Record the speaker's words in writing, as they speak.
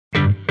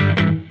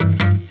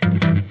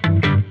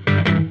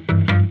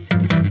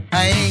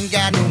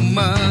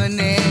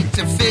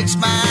fix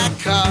my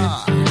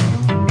car.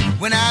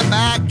 When I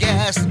buy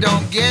gas,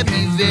 don't get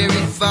me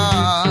very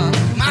far.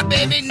 My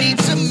baby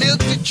needs some milk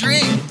to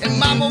drink, and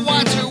mama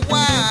wants her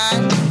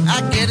wine.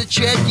 I get a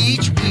check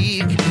each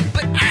week,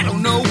 but I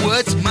don't know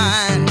what's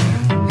mine.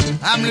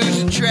 I'm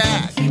losing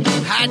track,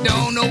 I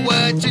don't know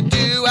what to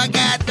do. I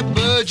got the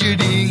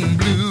budgeting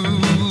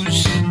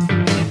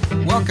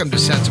blues. Welcome to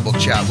Sensible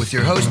Chat with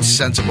your host,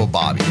 Sensible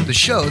Bobby, the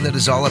show that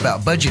is all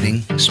about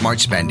budgeting,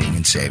 smart spending,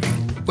 and saving.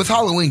 With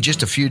Halloween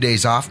just a few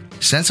days off,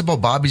 Sensible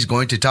Bobby's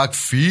going to talk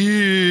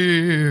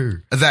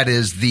fear. That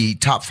is, the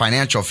top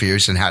financial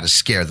fears and how to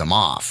scare them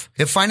off.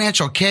 If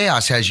financial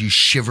chaos has you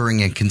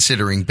shivering and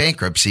considering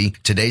bankruptcy,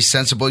 today's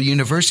Sensible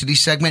University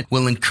segment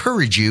will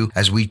encourage you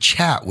as we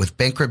chat with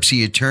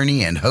bankruptcy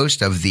attorney and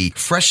host of the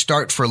Fresh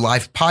Start for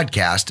Life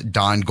podcast,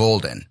 Don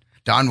Golden.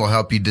 Don will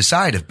help you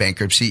decide if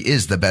bankruptcy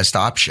is the best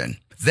option.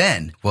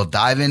 Then we'll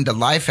dive into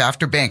life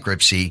after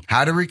bankruptcy,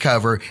 how to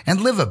recover,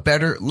 and live a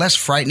better, less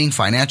frightening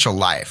financial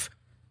life.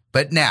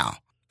 But now,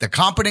 the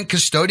competent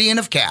custodian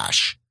of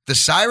cash, the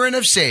siren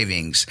of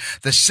savings,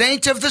 the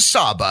saint of the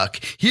sawbuck,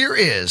 here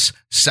is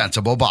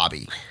Sensible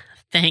Bobby.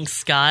 Thanks,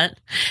 Scott.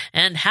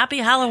 And happy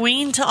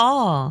Halloween to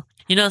all.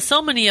 You know,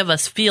 so many of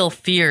us feel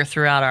fear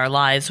throughout our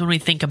lives when we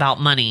think about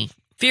money.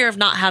 Fear of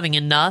not having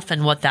enough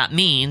and what that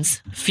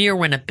means. Fear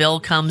when a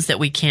bill comes that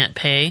we can't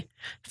pay.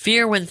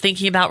 Fear when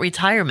thinking about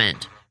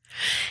retirement.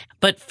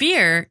 But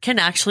fear can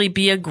actually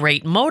be a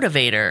great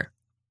motivator,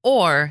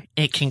 or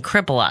it can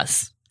cripple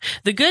us.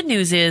 The good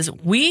news is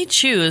we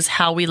choose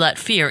how we let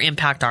fear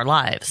impact our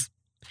lives.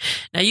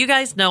 Now, you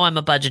guys know I'm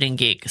a budgeting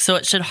geek, so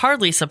it should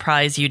hardly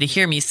surprise you to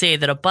hear me say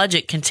that a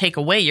budget can take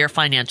away your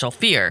financial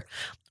fear,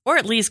 or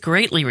at least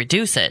greatly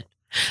reduce it.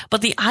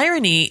 But the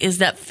irony is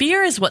that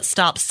fear is what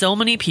stops so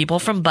many people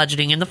from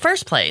budgeting in the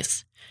first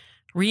place.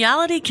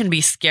 Reality can be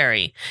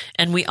scary,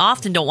 and we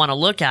often don't want to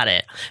look at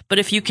it. But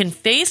if you can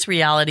face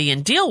reality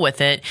and deal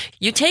with it,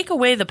 you take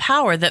away the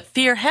power that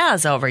fear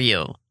has over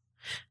you.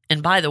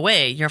 And by the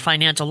way, your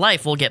financial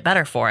life will get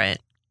better for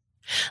it.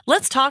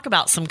 Let's talk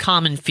about some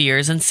common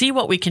fears and see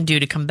what we can do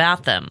to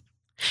combat them.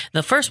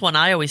 The first one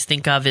I always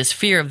think of is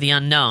fear of the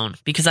unknown,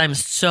 because I'm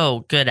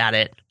so good at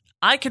it.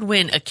 I could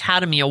win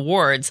Academy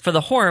Awards for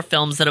the horror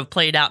films that have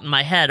played out in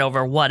my head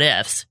over what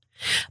ifs.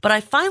 But I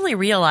finally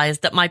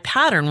realized that my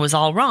pattern was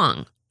all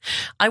wrong.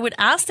 I would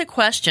ask the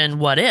question,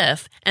 what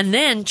if, and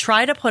then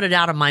try to put it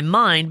out of my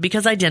mind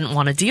because I didn't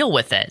want to deal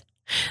with it.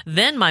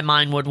 Then my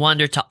mind would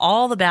wander to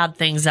all the bad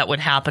things that would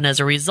happen as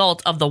a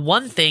result of the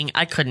one thing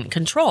I couldn't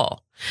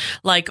control.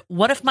 Like,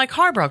 what if my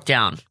car broke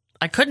down?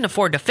 I couldn't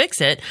afford to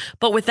fix it,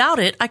 but without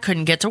it, I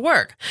couldn't get to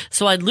work.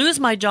 So I'd lose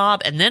my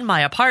job and then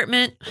my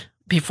apartment.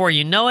 Before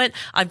you know it,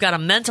 I've got a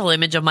mental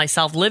image of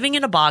myself living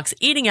in a box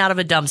eating out of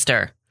a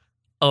dumpster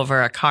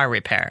over a car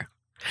repair.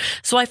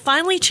 So I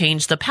finally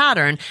changed the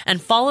pattern and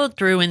followed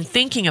through in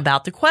thinking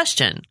about the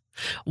question.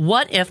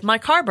 What if my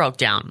car broke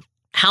down?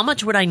 How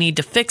much would I need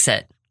to fix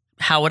it?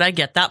 How would I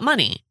get that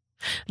money?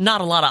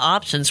 Not a lot of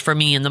options for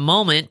me in the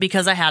moment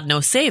because I had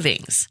no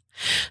savings.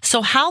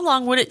 So how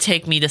long would it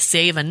take me to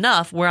save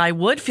enough where I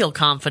would feel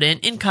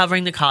confident in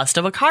covering the cost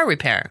of a car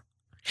repair?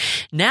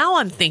 Now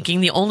I'm thinking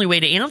the only way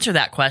to answer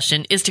that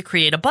question is to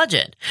create a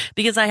budget,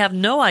 because I have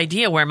no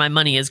idea where my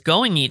money is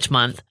going each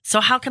month, so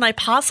how can I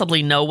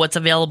possibly know what's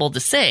available to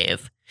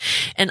save?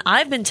 And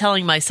I've been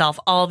telling myself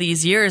all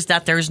these years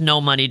that there's no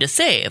money to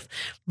save,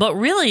 but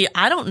really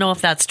I don't know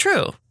if that's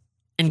true.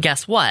 And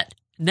guess what?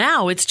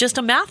 Now it's just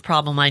a math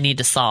problem I need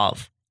to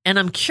solve. And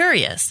I'm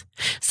curious.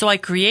 So I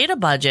create a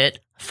budget,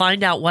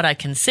 find out what I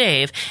can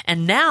save,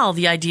 and now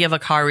the idea of a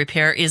car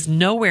repair is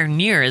nowhere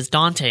near as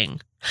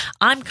daunting.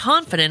 I'm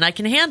confident I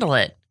can handle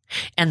it,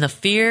 and the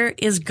fear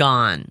is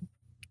gone.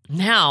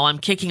 Now I'm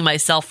kicking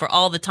myself for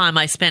all the time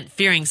I spent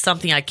fearing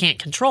something I can't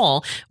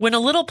control when a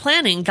little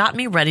planning got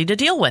me ready to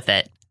deal with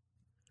it.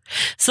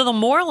 So the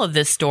moral of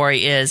this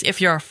story is,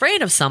 if you're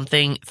afraid of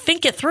something,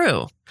 think it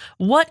through.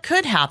 What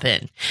could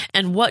happen?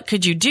 And what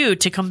could you do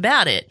to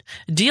combat it?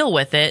 Deal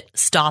with it,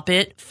 stop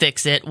it,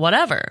 fix it,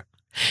 whatever.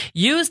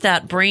 Use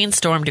that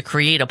brainstorm to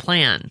create a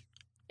plan.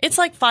 It's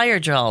like fire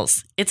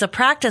drills. It's a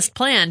practiced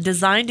plan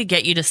designed to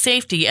get you to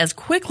safety as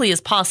quickly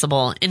as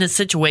possible in a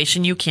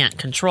situation you can't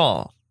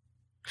control.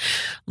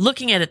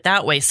 Looking at it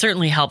that way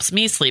certainly helps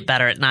me sleep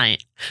better at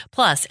night.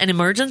 Plus, an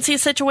emergency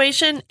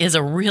situation is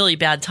a really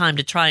bad time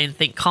to try and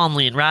think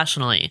calmly and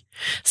rationally.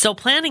 So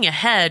planning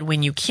ahead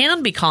when you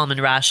can be calm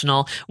and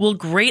rational will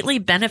greatly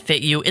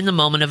benefit you in the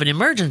moment of an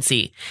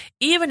emergency,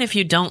 even if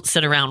you don't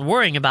sit around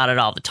worrying about it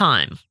all the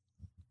time.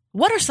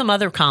 What are some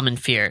other common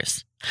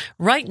fears?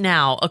 Right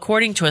now,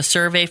 according to a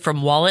survey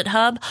from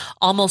WalletHub,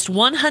 almost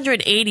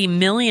 180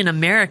 million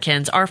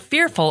Americans are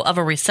fearful of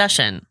a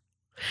recession.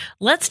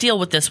 Let's deal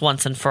with this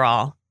once and for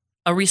all.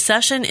 A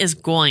recession is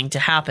going to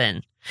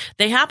happen.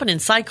 They happen in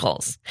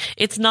cycles.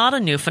 It's not a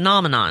new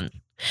phenomenon.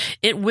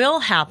 It will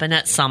happen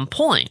at some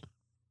point.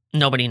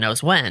 Nobody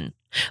knows when.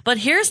 But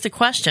here's the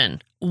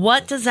question.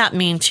 What does that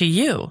mean to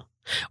you?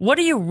 What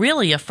are you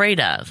really afraid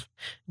of?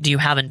 Do you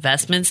have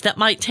investments that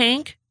might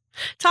tank?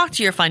 Talk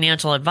to your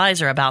financial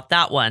advisor about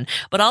that one,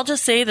 but I'll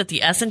just say that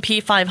the S&P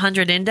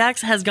 500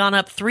 index has gone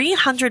up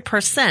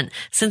 300%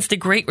 since the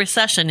Great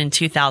Recession in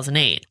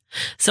 2008.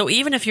 So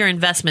even if your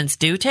investments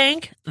do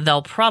tank,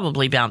 they'll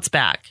probably bounce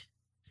back.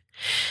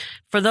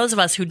 For those of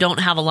us who don't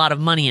have a lot of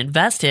money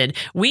invested,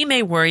 we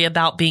may worry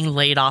about being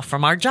laid off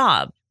from our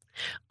job.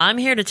 I'm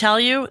here to tell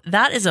you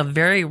that is a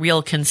very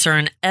real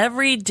concern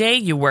every day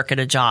you work at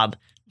a job,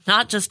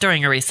 not just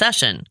during a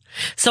recession.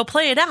 So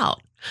play it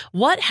out.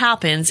 What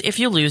happens if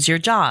you lose your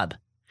job?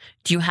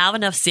 Do you have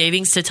enough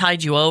savings to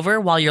tide you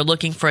over while you're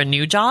looking for a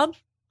new job?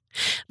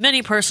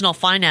 Many personal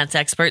finance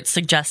experts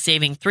suggest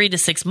saving 3 to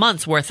 6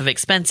 months worth of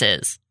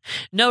expenses.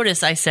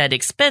 Notice I said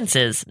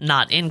expenses,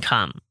 not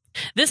income.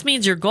 This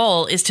means your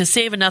goal is to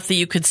save enough that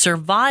you could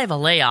survive a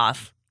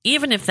layoff,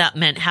 even if that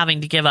meant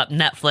having to give up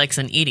Netflix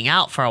and eating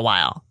out for a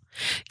while.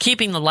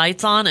 Keeping the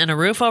lights on and a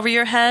roof over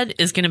your head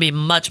is going to be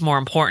much more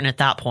important at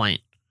that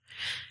point.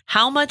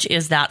 How much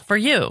is that for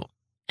you?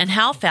 And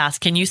how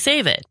fast can you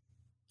save it?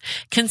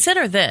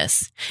 Consider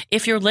this.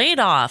 If you're laid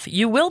off,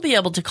 you will be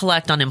able to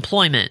collect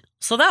unemployment,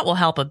 so that will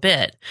help a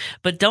bit,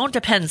 but don't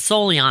depend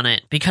solely on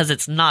it because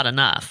it's not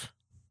enough.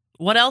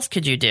 What else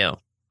could you do?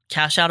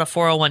 Cash out a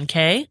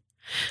 401k?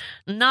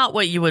 Not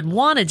what you would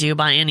want to do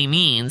by any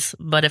means,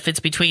 but if it's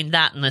between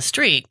that and the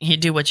street, you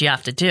do what you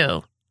have to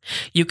do.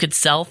 You could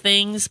sell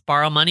things,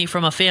 borrow money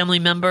from a family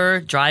member,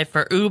 drive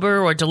for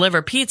Uber, or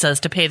deliver pizzas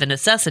to pay the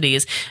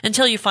necessities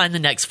until you find the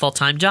next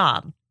full-time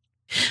job.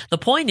 The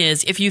point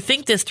is, if you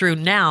think this through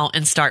now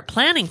and start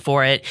planning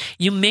for it,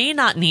 you may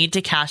not need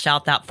to cash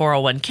out that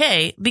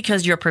 401k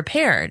because you're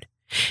prepared.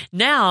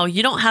 Now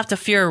you don't have to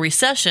fear a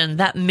recession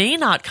that may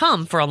not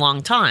come for a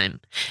long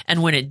time.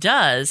 And when it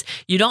does,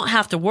 you don't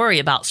have to worry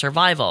about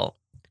survival.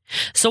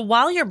 So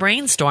while you're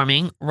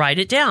brainstorming, write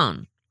it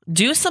down.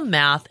 Do some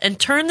math and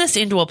turn this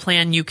into a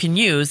plan you can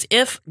use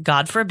if,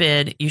 God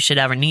forbid, you should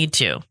ever need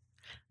to.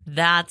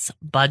 That's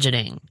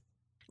budgeting.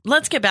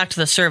 Let's get back to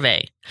the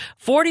survey.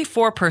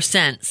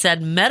 44%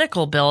 said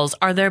medical bills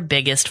are their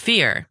biggest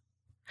fear.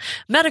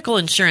 Medical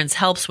insurance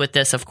helps with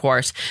this, of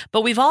course,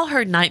 but we've all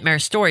heard nightmare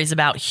stories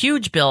about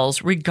huge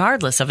bills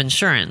regardless of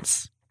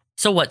insurance.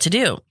 So what to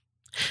do?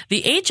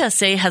 The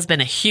HSA has been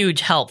a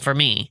huge help for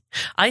me.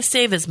 I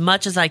save as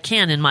much as I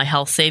can in my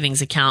health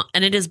savings account,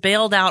 and it has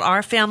bailed out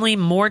our family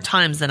more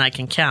times than I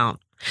can count.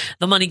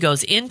 The money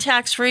goes in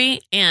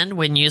tax-free and,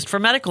 when used for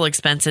medical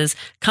expenses,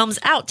 comes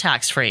out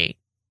tax-free.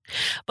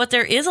 But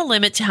there is a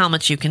limit to how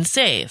much you can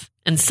save,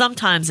 and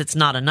sometimes it's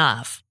not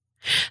enough.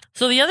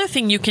 So the other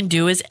thing you can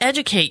do is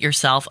educate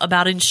yourself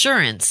about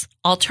insurance,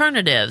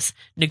 alternatives,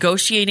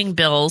 negotiating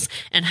bills,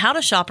 and how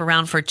to shop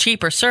around for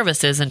cheaper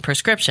services and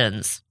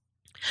prescriptions.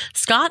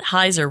 Scott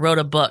Heiser wrote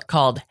a book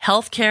called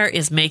Healthcare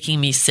is Making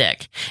Me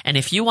Sick, and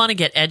if you want to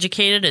get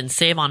educated and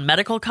save on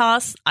medical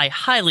costs, I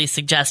highly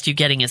suggest you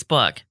getting his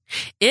book.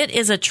 It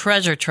is a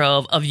treasure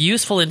trove of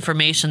useful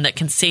information that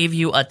can save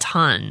you a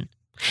ton.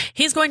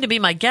 He's going to be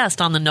my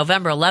guest on the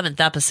November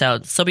 11th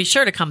episode, so be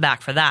sure to come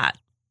back for that.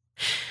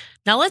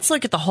 Now let's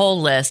look at the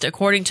whole list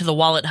according to the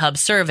Wallet Hub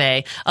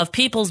survey of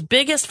people's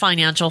biggest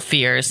financial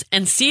fears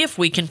and see if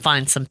we can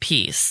find some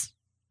peace.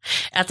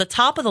 At the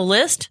top of the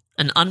list,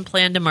 an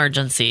unplanned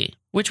emergency,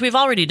 which we've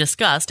already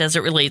discussed as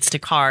it relates to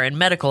car and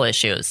medical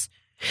issues.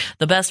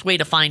 The best way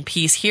to find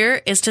peace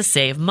here is to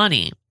save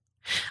money.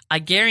 I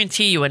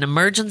guarantee you an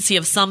emergency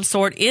of some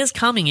sort is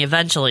coming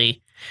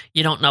eventually.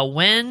 You don't know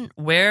when,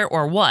 where,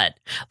 or what,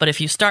 but if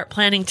you start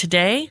planning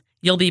today,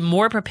 you'll be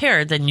more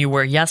prepared than you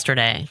were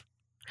yesterday.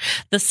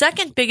 The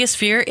second biggest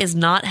fear is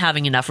not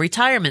having enough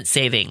retirement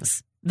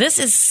savings. This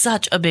is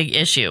such a big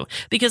issue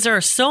because there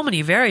are so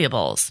many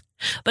variables.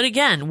 But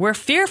again, we're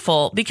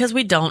fearful because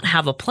we don't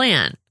have a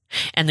plan.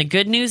 And the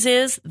good news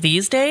is,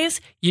 these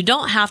days, you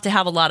don't have to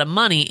have a lot of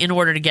money in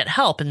order to get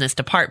help in this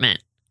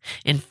department.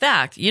 In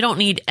fact, you don't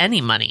need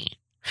any money.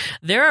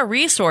 There are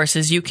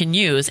resources you can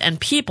use and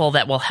people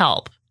that will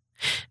help.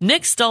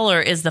 Nick Stoller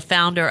is the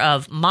founder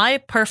of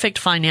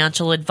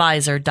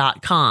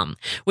MyPerfectFinancialAdvisor.com,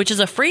 which is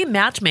a free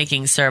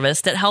matchmaking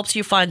service that helps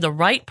you find the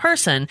right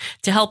person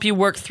to help you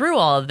work through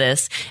all of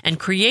this and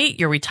create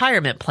your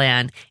retirement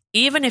plan,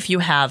 even if you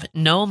have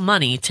no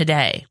money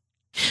today.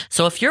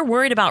 So if you're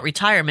worried about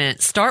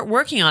retirement, start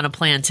working on a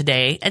plan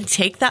today and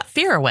take that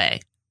fear away.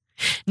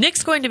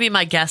 Nick's going to be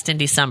my guest in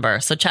December,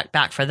 so check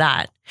back for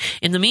that.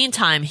 In the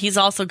meantime, he's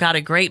also got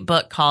a great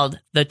book called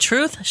The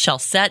Truth Shall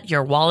Set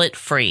Your Wallet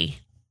Free.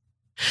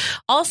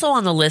 Also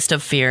on the list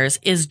of fears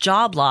is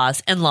job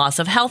loss and loss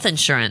of health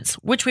insurance,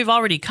 which we've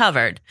already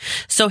covered.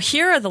 So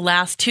here are the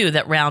last two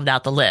that round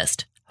out the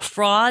list: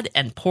 fraud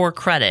and poor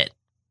credit.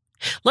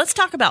 Let's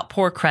talk about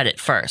poor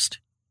credit first.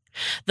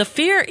 The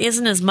fear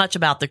isn't as much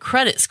about the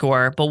credit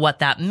score, but what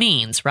that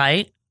means,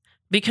 right?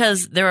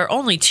 Because there are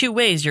only two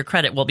ways your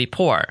credit will be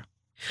poor.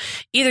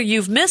 Either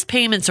you've missed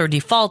payments or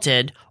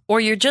defaulted, or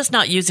you're just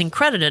not using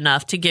credit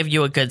enough to give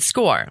you a good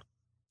score.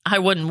 I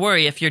wouldn't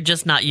worry if you're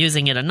just not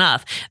using it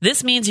enough.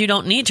 This means you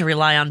don't need to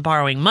rely on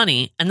borrowing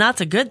money, and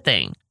that's a good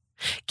thing.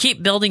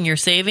 Keep building your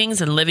savings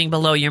and living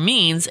below your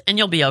means, and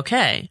you'll be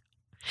okay.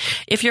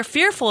 If you're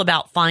fearful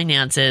about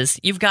finances,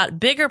 you've got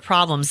bigger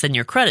problems than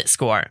your credit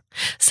score.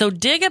 So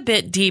dig a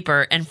bit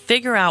deeper and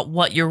figure out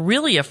what you're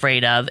really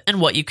afraid of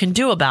and what you can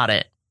do about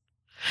it.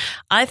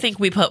 I think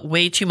we put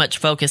way too much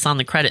focus on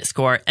the credit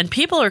score and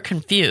people are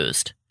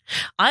confused.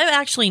 I've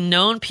actually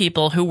known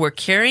people who were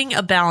carrying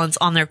a balance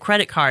on their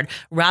credit card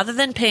rather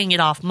than paying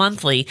it off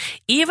monthly,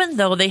 even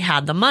though they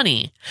had the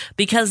money,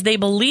 because they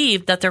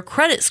believed that their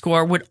credit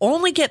score would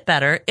only get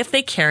better if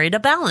they carried a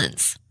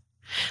balance.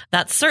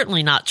 That's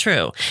certainly not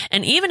true.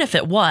 And even if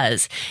it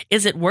was,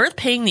 is it worth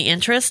paying the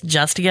interest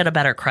just to get a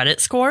better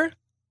credit score?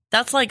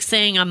 That's like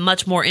saying I'm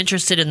much more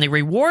interested in the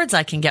rewards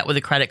I can get with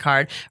a credit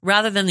card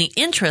rather than the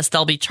interest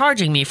they'll be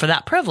charging me for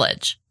that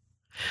privilege.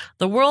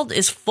 The world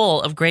is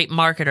full of great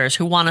marketers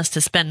who want us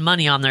to spend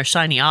money on their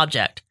shiny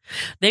object.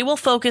 They will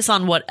focus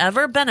on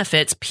whatever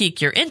benefits pique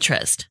your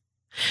interest.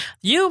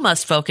 You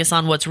must focus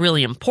on what's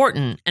really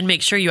important and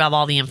make sure you have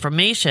all the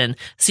information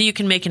so you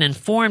can make an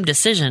informed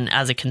decision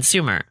as a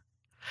consumer.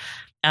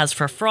 As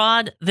for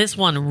fraud, this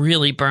one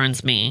really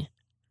burns me.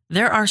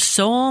 There are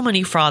so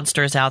many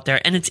fraudsters out there,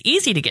 and it's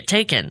easy to get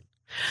taken.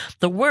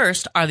 The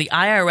worst are the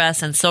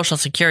IRS and Social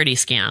Security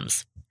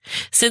scams.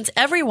 Since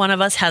every one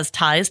of us has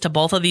ties to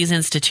both of these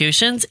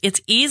institutions,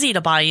 it's easy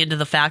to buy into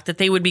the fact that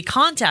they would be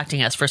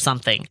contacting us for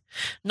something.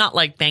 Not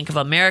like Bank of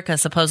America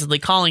supposedly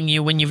calling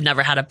you when you've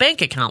never had a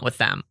bank account with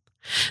them.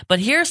 But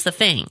here's the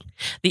thing.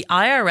 The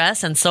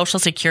IRS and Social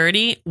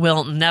Security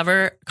will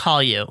never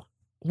call you.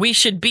 We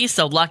should be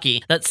so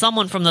lucky that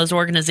someone from those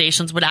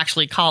organizations would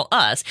actually call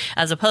us,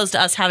 as opposed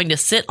to us having to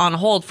sit on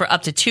hold for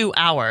up to 2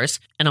 hours.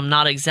 And I'm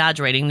not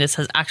exaggerating. This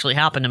has actually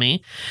happened to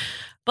me.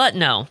 But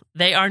no,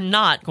 they are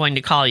not going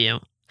to call you.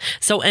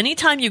 So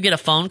anytime you get a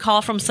phone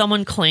call from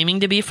someone claiming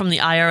to be from the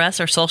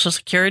IRS or Social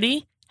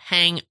Security,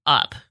 hang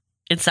up.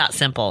 It's that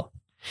simple.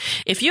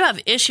 If you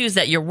have issues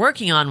that you're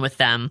working on with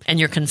them and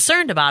you're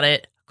concerned about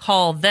it,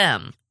 call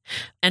them.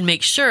 And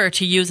make sure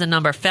to use a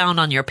number found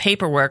on your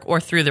paperwork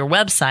or through their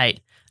website,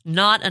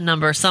 not a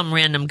number some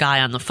random guy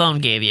on the phone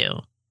gave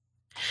you.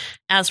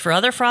 As for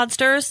other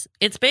fraudsters,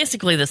 it's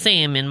basically the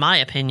same, in my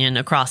opinion,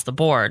 across the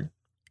board.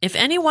 If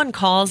anyone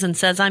calls and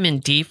says I'm in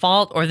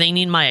default or they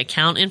need my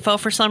account info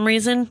for some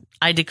reason,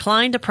 I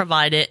decline to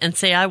provide it and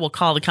say I will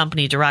call the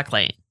company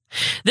directly.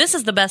 This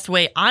is the best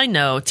way I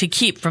know to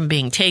keep from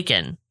being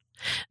taken.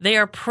 They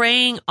are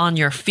preying on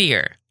your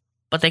fear,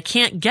 but they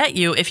can't get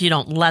you if you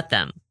don't let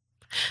them.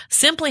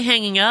 Simply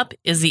hanging up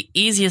is the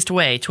easiest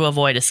way to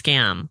avoid a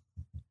scam.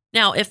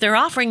 Now, if they're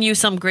offering you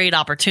some great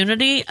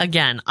opportunity,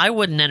 again, I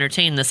wouldn't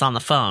entertain this on the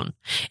phone.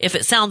 If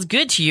it sounds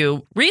good to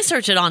you,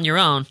 research it on your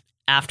own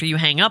after you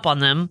hang up on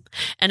them.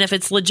 And if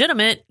it's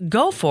legitimate,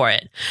 go for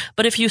it.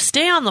 But if you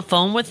stay on the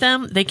phone with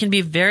them, they can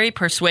be very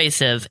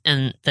persuasive.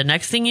 And the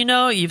next thing you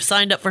know, you've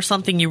signed up for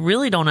something you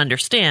really don't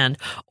understand.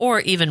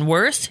 Or even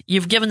worse,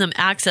 you've given them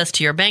access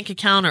to your bank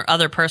account or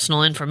other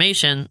personal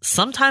information,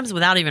 sometimes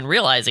without even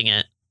realizing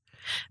it.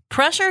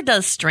 Pressure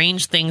does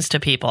strange things to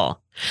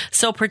people.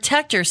 So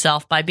protect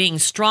yourself by being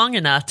strong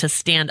enough to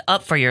stand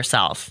up for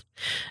yourself.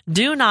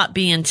 Do not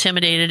be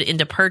intimidated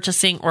into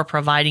purchasing or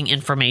providing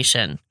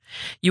information.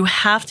 You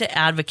have to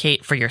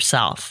advocate for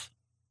yourself.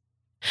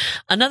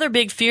 Another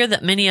big fear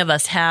that many of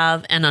us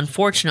have, and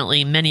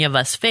unfortunately many of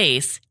us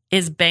face,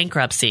 is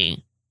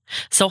bankruptcy.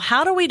 So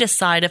how do we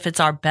decide if it's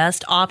our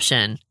best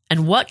option,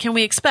 and what can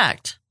we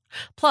expect?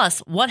 Plus,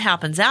 what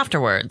happens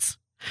afterwards?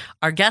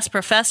 Our guest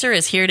professor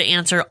is here to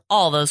answer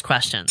all those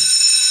questions.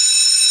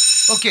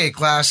 Okay,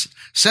 class,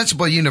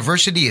 Sensible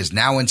University is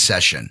now in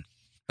session.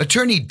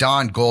 Attorney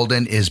Don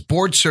Golden is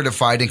board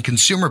certified in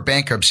consumer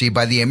bankruptcy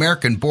by the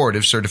American Board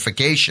of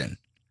Certification.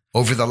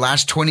 Over the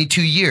last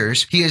 22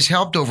 years, he has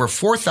helped over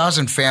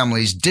 4,000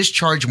 families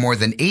discharge more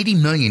than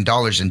 $80 million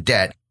in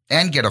debt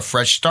and get a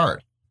fresh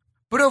start.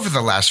 But over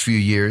the last few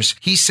years,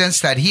 he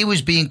sensed that he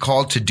was being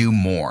called to do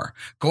more,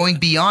 going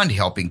beyond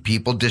helping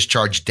people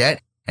discharge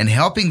debt and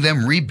helping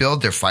them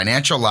rebuild their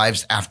financial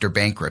lives after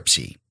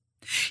bankruptcy.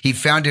 He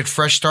founded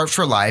Fresh Start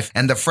for Life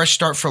and the Fresh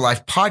Start for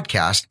Life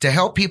podcast to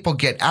help people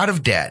get out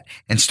of debt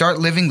and start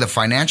living the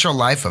financial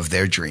life of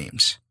their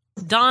dreams.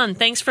 Don,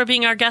 thanks for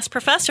being our guest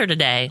professor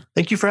today.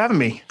 Thank you for having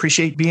me.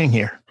 Appreciate being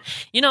here.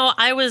 You know,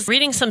 I was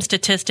reading some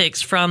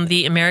statistics from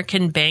the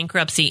American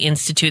Bankruptcy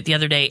Institute the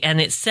other day,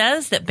 and it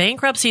says that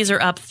bankruptcies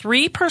are up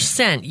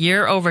 3%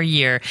 year over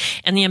year,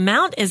 and the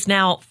amount is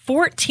now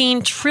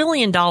 $14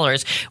 trillion,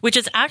 which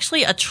is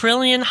actually $1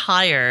 trillion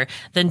higher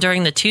than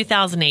during the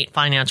 2008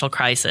 financial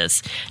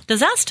crisis. Does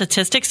that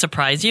statistic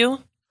surprise you?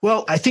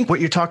 Well, I think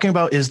what you're talking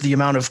about is the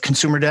amount of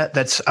consumer debt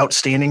that's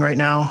outstanding right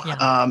now.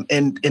 Yeah.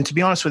 And to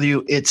be honest with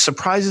you, it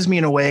surprises me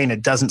in a way and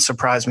it doesn't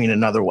surprise me in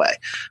another way.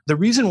 The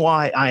reason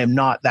why I am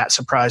not that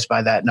surprised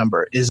by that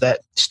number is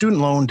that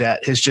student loan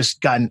debt has just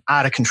gotten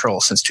out of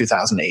control since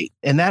 2008.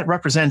 And that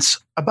represents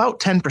about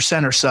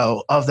 10% or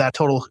so of that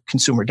total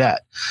consumer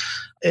debt.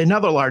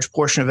 Another large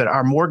portion of it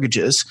are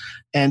mortgages.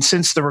 And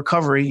since the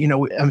recovery,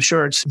 I'm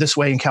sure it's this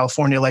way in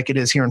California like it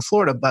is here in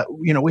Florida, but,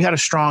 we had a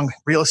strong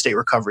real estate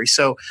recovery.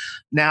 So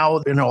now,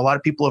 a lot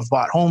of people have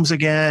bought homes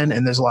again,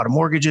 and there's a lot of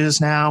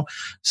mortgages now.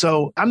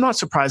 So I'm not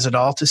surprised at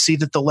all to see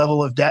that the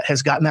level of debt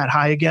has gotten that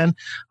high again.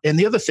 And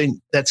the other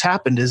thing that's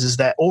happened is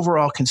that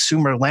overall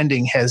consumer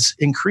lending has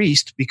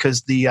increased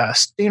because the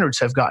standards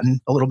have gotten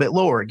a little bit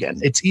lower again.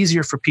 It's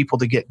easier for people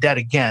to get debt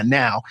again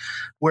now.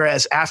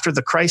 Whereas after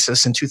the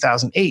crisis in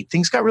 2008,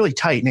 things got really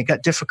tight and it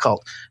got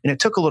difficult. And it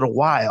took a little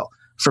while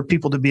for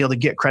people to be able to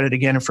get credit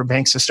again and for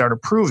banks to start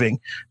approving.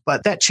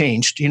 But that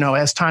changed.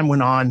 As time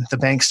went on, the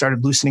banks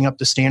started loosening up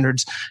the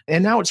standards.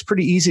 And now it's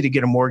pretty easy to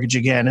get a mortgage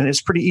again. And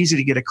it's pretty easy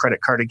to get a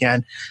credit card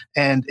again.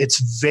 And it's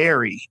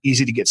very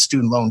easy to get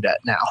student loan debt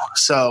now.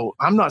 So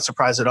I'm not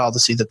surprised at all to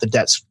see that the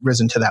debt's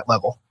risen to that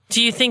level.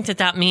 Do you think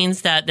that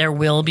means that there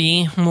will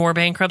be more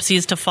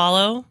bankruptcies to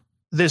follow?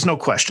 There's no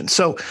question.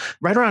 So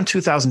right around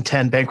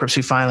 2010,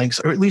 bankruptcy filings,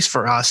 or at least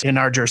for us in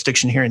our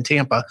jurisdiction here in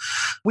Tampa,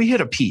 we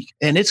hit a peak,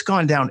 and it's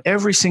gone down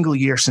every single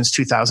year since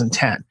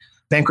 2010.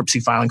 Bankruptcy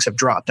filings have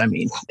dropped,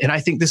 and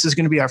I think this is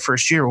going to be our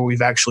first year where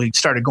we've actually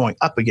started going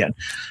up again.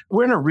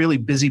 We're in a really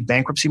busy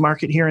bankruptcy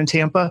market here in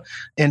Tampa,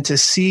 and to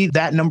see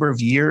that number of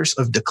years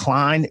of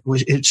decline,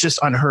 it's just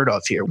unheard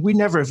of here. We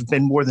never have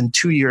been more than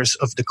 2 years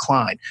of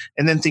decline,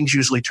 and then things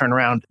usually turn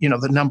around.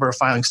 The number of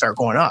filings start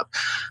going up.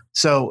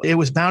 So it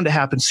was bound to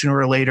happen sooner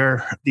or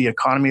later. The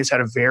economy has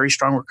had a very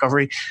strong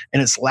recovery,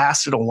 and it's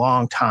lasted a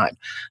long time.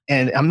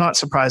 And I'm not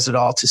surprised at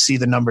all to see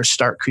the numbers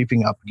start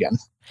creeping up again.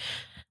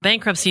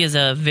 Bankruptcy is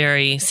a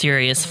very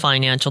serious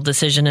financial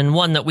decision, and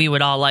one that we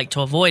would all like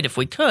to avoid if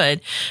we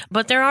could.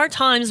 But there are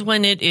times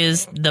when it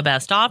is the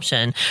best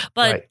option.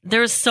 But Right.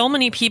 There's so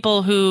many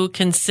people who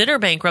consider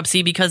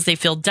bankruptcy because they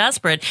feel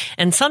desperate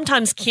and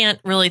sometimes can't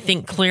really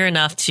think clear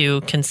enough to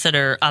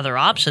consider other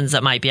options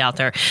that might be out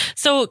there.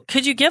 So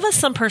could you give us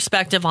some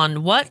perspective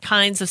on what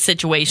kinds of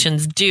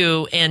situations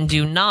do and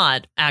do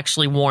not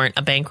actually warrant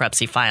a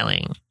bankruptcy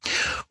filing?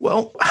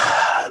 Well,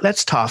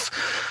 that's tough.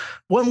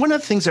 One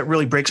of the things that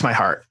really breaks my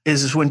heart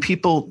is when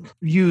people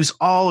use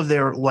all of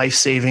their life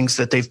savings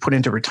that they've put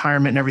into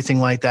retirement and everything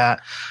like that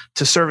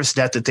to service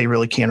debt that they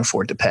really can't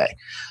afford to pay.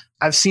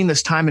 I've seen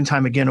this time and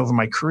time again over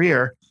my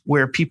career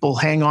where people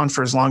hang on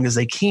for as long as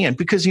they can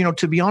because,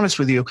 to be honest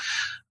with you,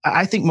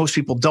 I think most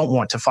people don't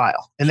want to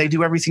file and they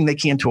do everything they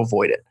can to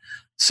avoid it.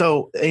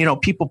 So,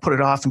 people put it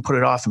off and put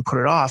it off and put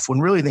it off when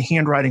really the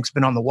handwriting's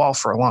been on the wall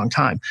for a long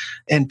time.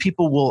 And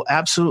people will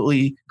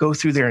absolutely go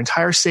through their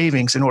entire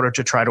savings in order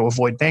to try to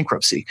avoid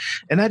bankruptcy.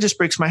 And that just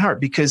breaks my heart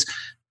because,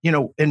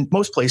 in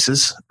most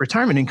places,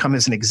 retirement income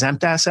is an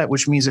exempt asset,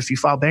 which means if you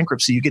file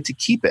bankruptcy, you get to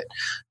keep it.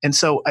 And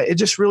so it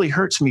just really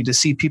hurts me to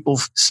see people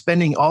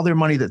spending all their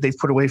money that they've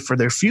put away for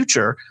their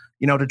future,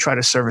 to try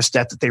to service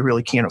debt that they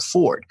really can't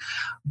afford.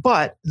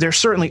 But there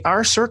certainly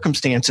are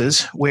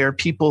circumstances where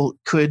people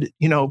could,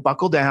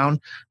 buckle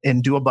down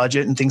and do a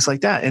budget and things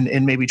like that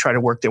and maybe try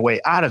to work their way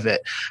out of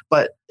it.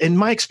 But in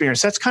my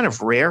experience, that's kind of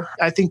rare.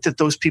 I think that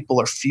those people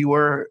are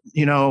fewer.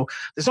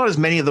 There's not as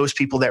many of those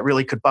people that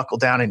really could buckle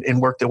down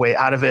and work their way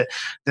out of it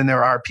than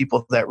there are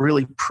people that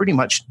really pretty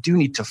much do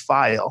need to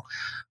file.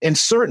 And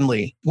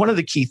certainly one of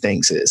the key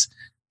things is,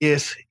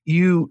 if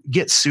you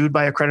get sued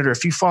by a creditor,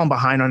 if you've fallen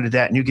behind on a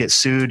debt and you get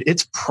sued,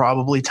 it's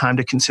probably time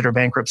to consider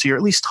bankruptcy or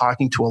at least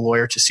talking to a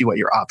lawyer to see what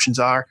your options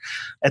are.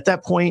 At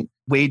that point,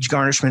 wage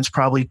garnishment's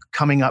probably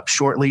coming up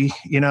shortly,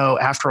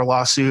 after a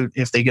lawsuit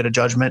if they get a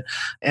judgment.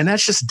 And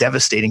that's just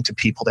devastating to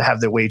people to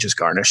have their wages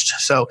garnished.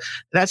 So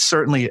that's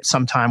certainly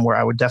some time where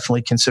I would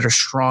definitely consider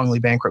strongly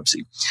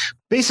bankruptcy.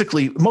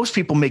 Basically, most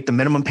people make the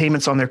minimum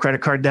payments on their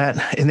credit card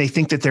debt and they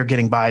think that they're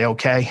getting by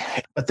okay,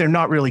 but they're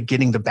not really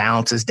getting the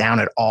balances down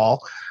at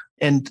all.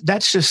 And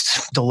that's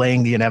just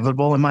delaying the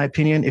inevitable, in my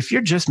opinion. If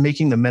you're just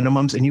making the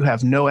minimums and you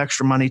have no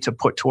extra money to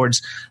put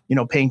towards,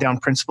 paying down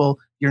principal,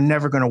 you're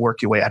never going to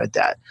work your way out of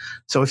debt.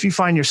 So if you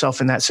find yourself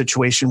in that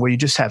situation where you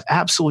just have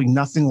absolutely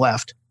nothing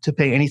left to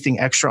pay anything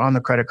extra on the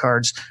credit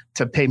cards,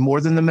 to pay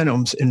more than the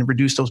minimums and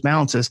reduce those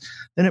balances,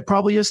 then it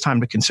probably is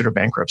time to consider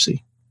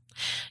bankruptcy.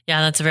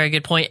 Yeah, that's a very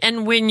good point.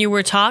 And when you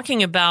were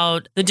talking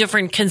about the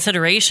different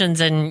considerations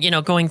and,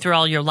 going through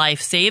all your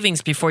life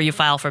savings before you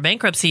file for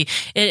bankruptcy,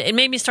 it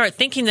made me start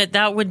thinking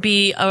that would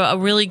be a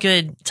really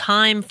good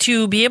time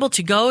to be able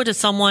to go to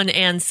someone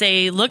and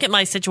say, look at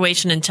my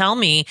situation and tell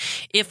me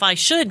if I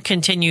should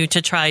continue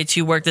to try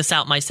to work this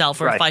out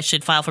myself or Right. if I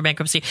should file for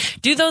bankruptcy.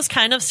 Do those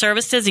kind of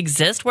services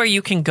exist where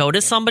you can go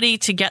to somebody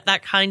to get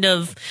that kind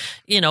of,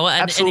 an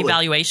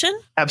evaluation?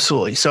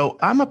 Absolutely. So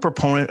I'm a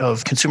proponent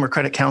of consumer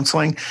credit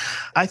counseling.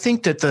 I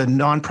think that the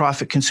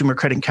nonprofit consumer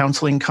credit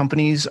counseling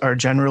companies are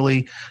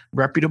generally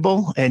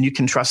reputable and you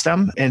can trust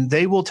them. And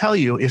they will tell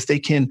you if they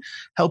can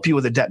help you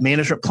with a debt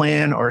management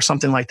plan or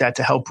something like that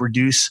to help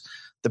reduce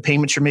the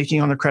payments you're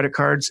making on the credit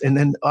cards. And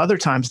then other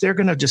times they're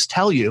going to just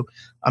tell you,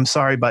 I'm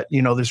sorry, but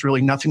there's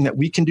really nothing that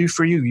we can do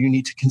for you. You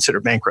need to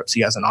consider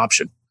bankruptcy as an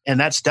option. And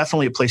that's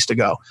definitely a place to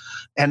go.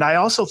 And I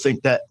also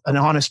think that an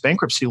honest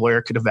bankruptcy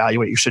lawyer could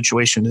evaluate your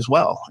situation as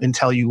well and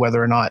tell you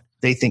whether or not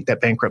they think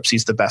that bankruptcy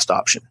is the best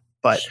option.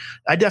 But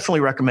I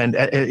definitely recommend,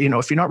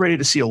 if you're not ready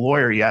to see a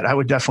lawyer yet, I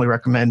would definitely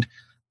recommend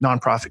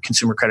nonprofit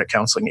consumer credit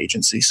counseling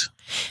agencies.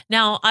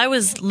 Now, I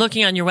was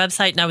looking on your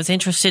website and I was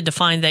interested to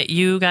find that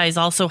you guys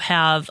also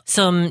have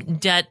some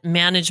debt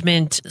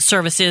management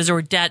services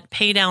or debt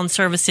pay down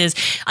services.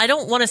 I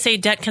don't want to say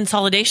debt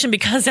consolidation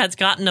because that's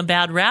gotten a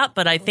bad rap,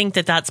 but I think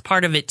that that's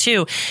part of it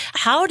too.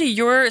 How do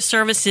your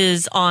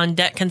services on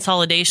debt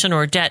consolidation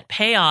or debt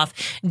payoff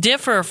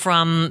differ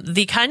from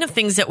the kind of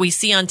things that we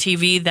see on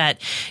TV that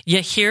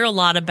you hear a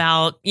lot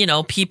about,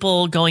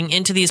 people going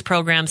into these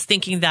programs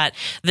thinking that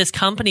this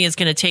company is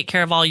going to take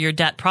care of all your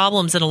debt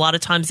problems, and a lot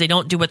of times they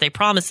don't do what they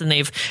promise, and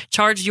they've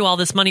charged you all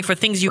this money for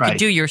things you could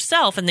do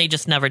yourself, and they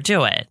just never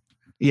do it.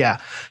 Yeah.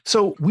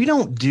 So we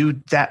don't do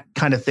that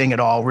kind of thing at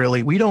all,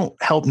 really. We don't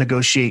help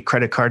negotiate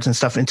credit cards and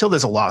stuff until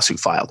there's a lawsuit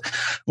filed.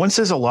 Once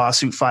there's a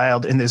lawsuit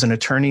filed and there's an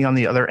attorney on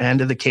the other end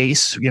of the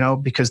case,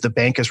 because the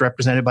bank is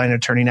represented by an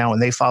attorney now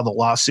and they file the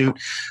lawsuit,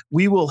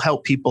 we will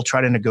help people try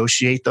to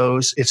negotiate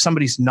those. If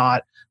somebody's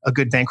not a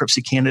good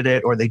bankruptcy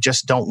candidate or they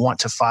just don't want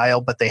to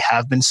file, but they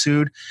have been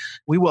sued,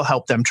 we will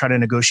help them try to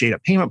negotiate a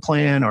payment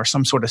plan or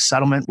some sort of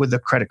settlement with the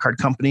credit card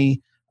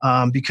company.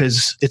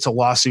 Because it's a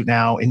lawsuit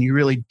now and you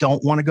really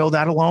don't want to go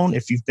that alone.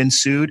 If you've been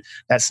sued,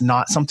 that's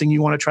not something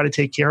you want to try to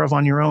take care of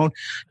on your own.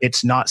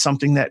 It's not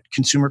something that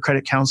consumer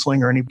credit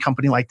counseling or any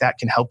company like that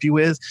can help you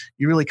with.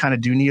 You really kind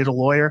of do need a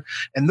lawyer.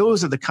 And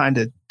those are the kind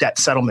of debt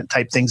settlement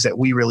type things that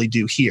we really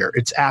do here.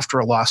 It's after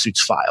a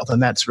lawsuit's filed,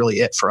 and that's really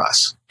it for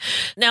us.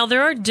 Now,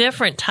 there are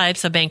different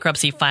types of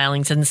bankruptcy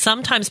filings, and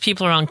sometimes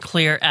people are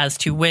unclear as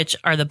to which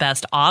are the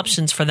best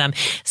options for them.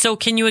 So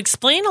can you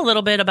explain a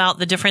little bit about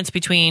the difference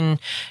between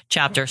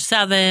Chapter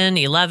 7,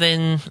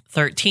 11,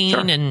 13, Sure.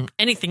 and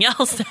anything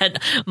else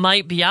that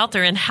might be out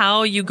there, and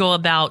how you go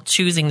about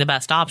choosing the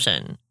best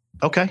option?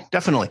 Okay,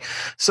 definitely.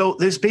 So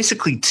there's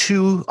basically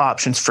two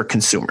options for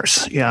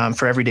consumers,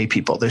 for everyday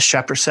people. There's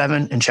Chapter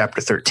 7 and Chapter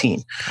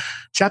 13.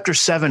 Chapter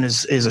 7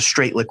 is a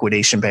straight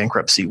liquidation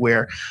bankruptcy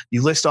where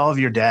you list all of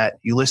your debt,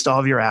 you list all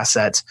of your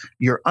assets,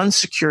 your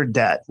unsecured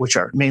debt, which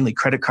are mainly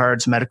credit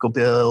cards, medical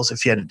bills,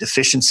 if you had a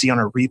deficiency on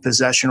a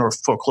repossession or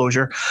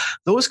foreclosure,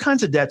 those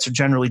kinds of debts are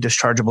generally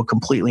dischargeable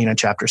completely in a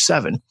Chapter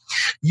 7.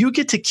 You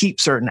get to keep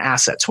certain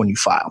assets when you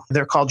file.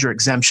 They're called your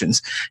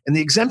exemptions, and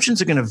the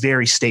exemptions are going to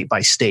vary state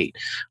by state.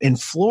 In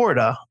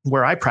Florida,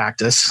 where I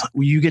practice,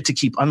 you get to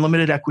keep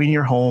unlimited equity in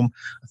your home,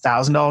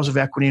 $1,000 of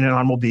equity in an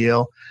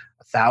automobile,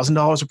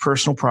 $1,000 of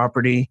personal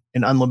property,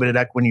 and unlimited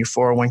equity in your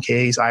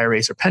 401ks,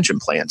 IRAs, or pension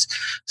plans.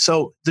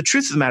 So the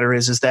truth of the matter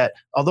is that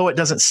although it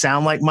doesn't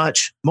sound like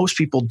much, most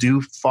people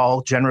do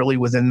fall generally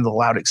within the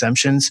allowed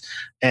exemptions,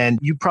 and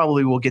you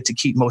probably will get to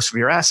keep most of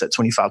your assets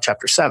when you file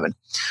Chapter 7.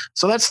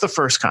 So that's the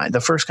first kind.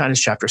 The first kind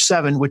is Chapter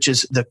 7, which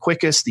is the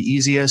quickest, the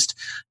easiest.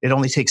 It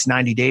only takes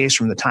 90 days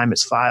from the time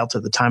it's filed to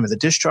the time of the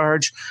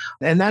discharge,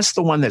 and that's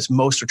the one that's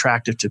most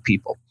attractive to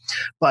people.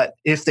 But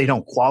if they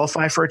don't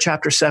qualify for a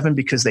Chapter 7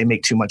 because they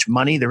make too much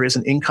money, there is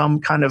an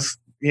income kind of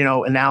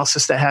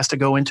analysis that has to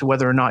go into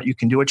whether or not you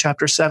can do a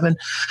Chapter 7.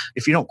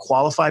 If you don't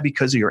qualify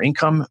because of your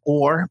income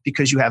or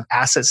because you have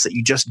assets that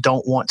you just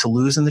don't want to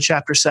lose in the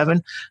Chapter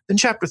 7, then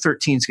Chapter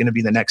 13 is going to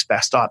be the next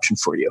best option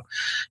for you.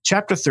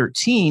 Chapter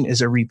 13 is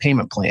a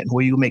repayment plan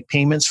where you make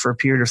payments for a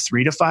period of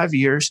 3 to 5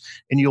 years,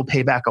 and you'll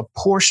pay back a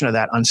portion of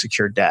that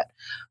unsecured debt.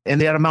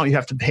 And that amount you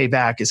have to pay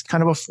back is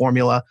kind of a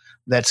formula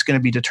that's going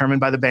to be determined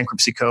by the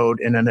bankruptcy code,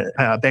 and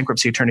a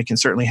bankruptcy attorney can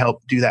certainly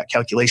help do that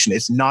calculation.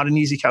 It's not an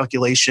easy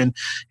calculation.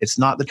 It's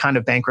not the kind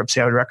of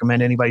bankruptcy I would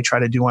recommend anybody try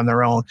to do on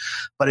their own,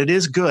 but it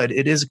is good.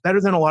 It is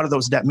better than a lot of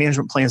those debt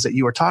management plans that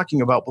you were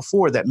talking about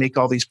before that make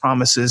all these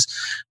promises.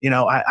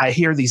 I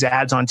hear these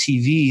ads on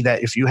TV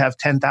that if you have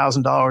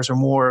 $10,000 or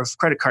more of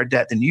credit card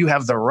debt, then you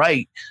have the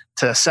right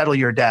to settle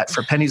your debt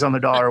for pennies on the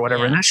dollar or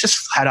whatever. And that's just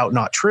flat out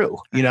not true.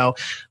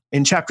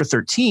 In Chapter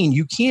 13,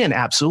 you can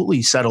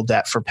absolutely settle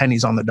debt for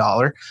pennies on the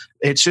dollar.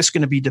 It's just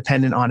going to be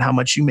dependent on how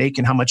much you make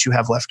and how much you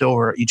have left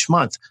over each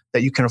month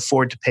that you can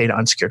afford to pay to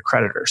unsecured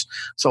creditors.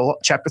 So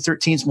Chapter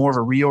 13 is more of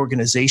a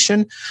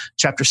reorganization.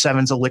 Chapter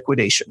 7 is a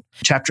liquidation.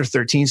 Chapter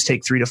 13s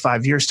take 3 to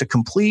 5 years to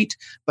complete,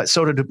 but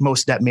so do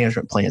most debt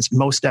management plans.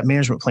 Most debt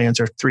management plans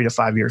are 3 to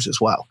 5 years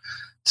as well.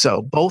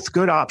 So both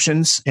good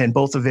options and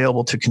both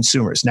available to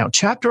consumers. Now,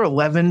 Chapter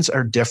 11s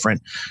are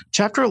different.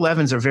 Chapter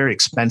 11s are very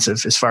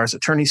expensive as far as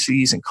attorney's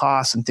fees and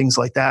costs and things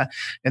like that.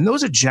 And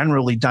those are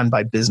generally done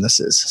by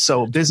businesses.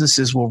 So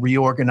businesses will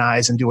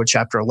reorganize and do a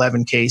Chapter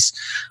 11 case,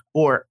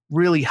 or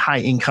really high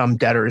income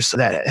debtors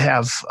that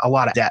have a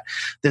lot of debt.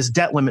 There's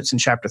debt limits in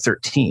Chapter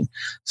 13.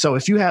 So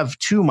if you have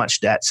too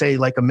much debt, say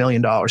like $1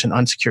 million in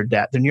unsecured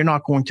debt, then you're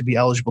not going to be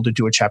eligible to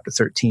do a Chapter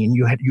 13.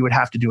 You would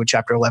have to do a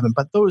Chapter 11,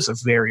 but those are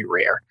very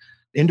rare.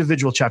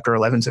 Individual Chapter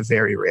 11s are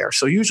very rare.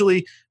 So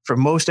usually for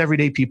most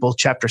everyday people,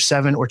 Chapter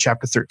 7 or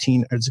Chapter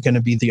 13 is going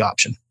to be the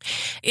option.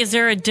 Is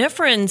there a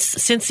difference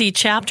since the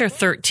Chapter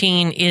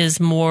 13 is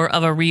more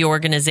of a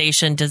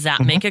reorganization? Does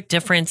that make a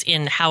difference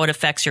in how it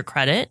affects your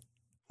credit?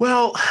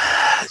 Well,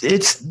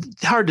 it's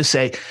hard to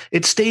say.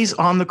 It stays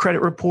on the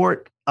credit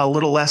report a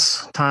little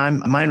less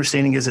time. My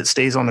understanding is it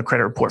stays on the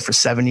credit report for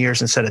 7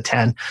 years instead of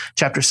 10.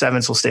 Chapter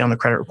 7s will stay on the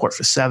credit report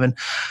for 7,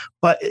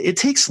 but it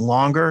takes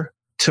longer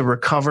to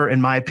recover,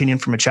 in my opinion,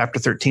 from a Chapter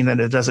 13 than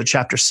it does a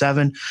Chapter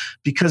 7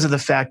 because of the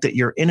fact that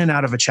you're in and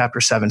out of a Chapter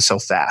 7 so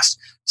fast.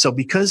 So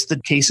because the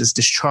case is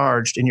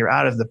discharged and you're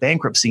out of the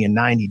bankruptcy in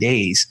 90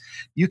 days,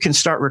 you can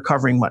start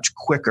recovering much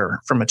quicker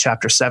from a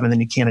Chapter 7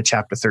 than you can a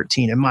Chapter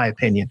 13, in my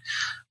opinion.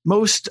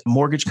 Most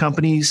mortgage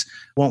companies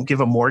won't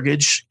give a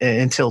mortgage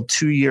until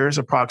 2 years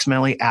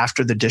approximately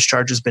after the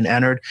discharge has been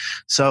entered.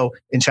 So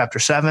in Chapter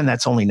 7,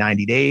 that's only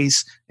 90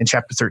 days. In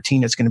Chapter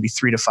 13, it's going to be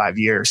 3 to 5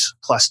 years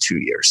plus 2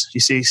 years.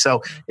 You see,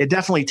 so it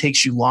definitely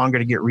takes you longer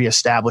to get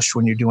reestablished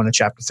when you're doing a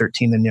Chapter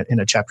 13 than in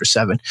a Chapter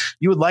 7.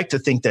 You would like to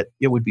think that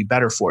it would be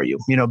better for you,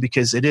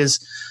 because it is,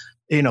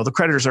 the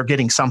creditors are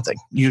getting something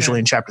usually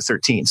in Chapter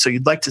 13. So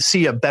you'd like to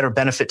see a better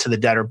benefit to the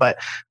debtor, but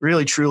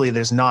really, truly,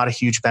 there's not a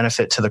huge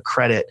benefit to the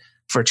credit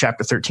for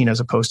Chapter 13 as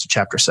opposed to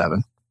Chapter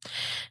 7.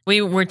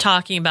 We were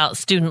talking about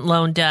student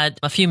loan debt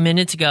a few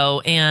minutes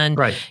ago, and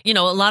right. A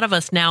lot of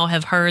us now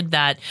have heard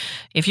that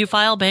if you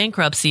file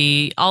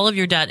bankruptcy, all of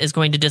your debt is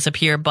going to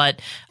disappear,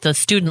 but the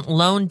student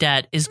loan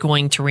debt is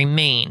going to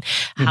remain.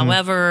 Mm-hmm.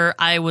 However,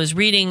 I was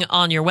reading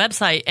on your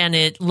website, and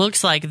it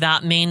looks like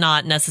that may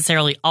not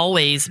necessarily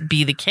always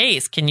be the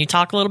case. Can you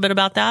talk a little bit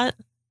about that?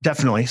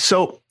 Definitely.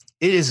 So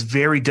it is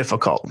very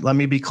difficult. Let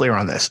me be clear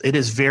on this. It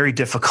is very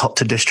difficult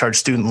to discharge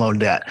student loan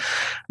debt,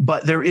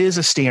 but there is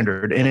a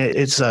standard, and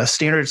it's a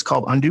standard. It's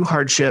called undue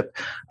hardship.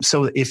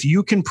 So if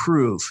you can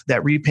prove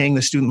that repaying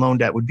the student loan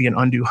debt would be an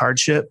undue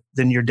hardship,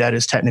 then your debt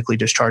is technically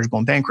dischargeable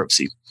in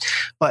bankruptcy.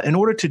 But in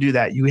order to do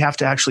that, you have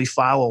to actually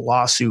file a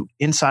lawsuit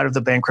inside of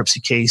the bankruptcy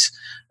case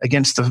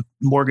against the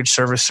mortgage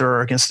servicer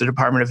or against the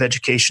Department of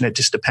Education. It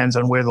just depends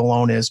on where the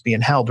loan is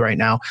being held right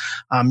now.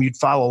 You'd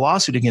file a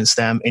lawsuit against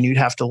them, and you'd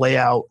have to lay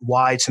out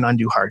why it's an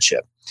undue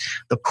hardship.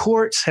 The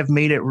courts have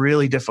made it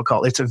really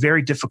difficult. It's a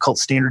very difficult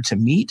standard to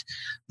meet.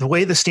 The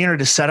way the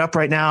standard is set up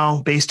right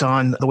now, based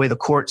on the way the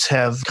courts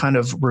have kind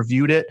of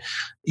reviewed it,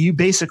 you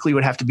basically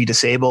would have to be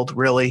disabled,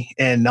 really,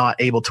 and not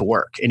able to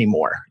work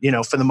anymore,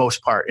 for the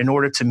most part, in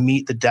order to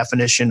meet the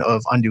definition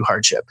of undue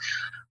hardship,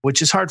 which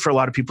is hard for a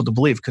lot of people to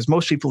believe, because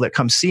most people that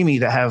come see me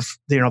that have,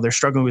 they're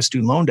struggling with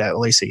student loan debt,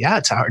 well, they say, yeah,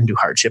 it's a undue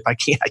hardship. I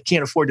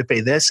can't afford to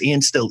pay this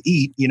and still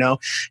eat,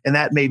 and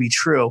that may be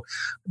true,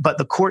 but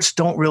the courts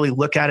don't really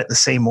look at it the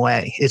same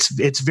way.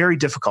 It's very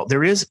difficult.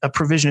 There is a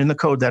provision in the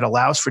code that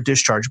allows for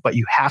discharge, but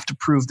you have to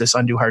prove this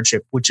undue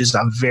hardship, which is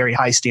a very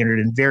high standard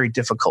and very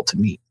difficult to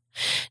meet.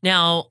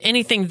 Now,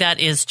 anything that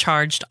is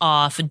charged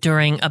off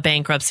during a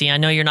bankruptcy, I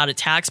know you're not a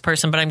tax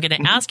person, but I'm going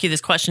to ask you this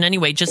question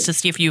anyway, just to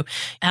see if you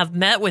have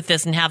met with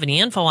this and have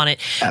any info on it.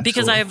 Absolutely.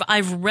 Because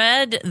I've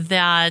read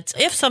that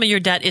if some of your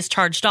debt is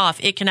charged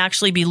off, it can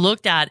actually be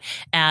looked at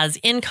as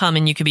income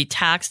and you can be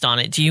taxed on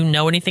it. Do you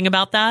know anything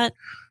about that?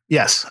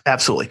 Yes,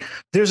 absolutely.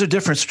 There's a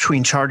difference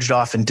between charged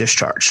off and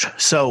discharged.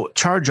 So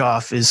charge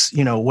off is,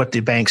 what the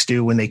banks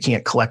do when they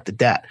can't collect the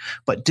debt.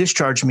 But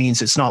discharge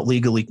means it's not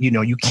legally,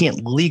 you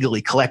can't legally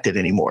collect it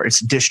anymore. It's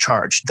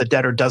discharged. The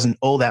debtor doesn't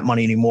owe that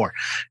money anymore.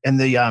 And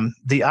the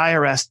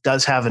IRS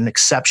does have an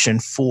exception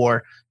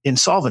for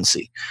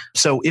insolvency.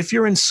 So if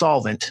you're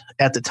insolvent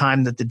at the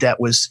time that the debt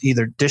was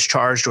either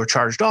discharged or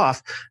charged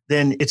off,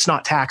 then it's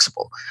not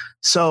taxable.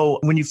 So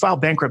when you file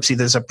bankruptcy,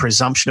 there's a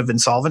presumption of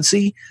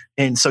insolvency.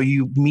 And so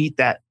you meet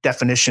that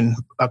definition,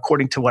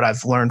 according to what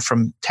I've learned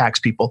from tax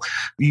people,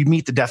 you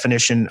meet the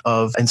definition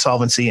of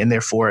insolvency, and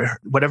therefore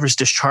whatever's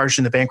discharged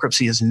in the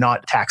bankruptcy is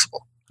not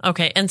taxable.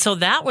 Okay. And so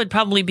that would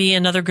probably be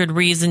another good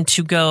reason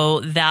to go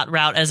that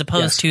route as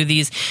opposed to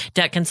these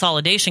debt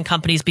consolidation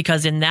companies,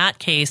 because in that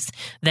case,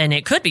 then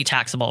it could be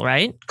taxable,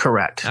 right?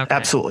 Correct. Okay.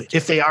 Absolutely.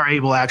 If they are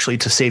able actually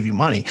to save you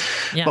money.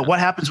 Yeah. But what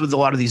happens with a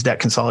lot of these debt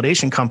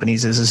consolidation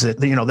companies is that,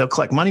 they'll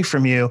collect money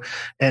from you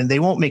and they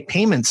won't make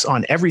payments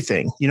on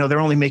everything. They're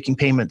only making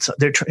payments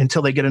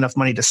until they get enough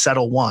money to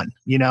settle one,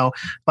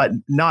 but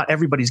not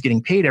everybody's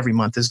getting paid every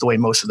month is the way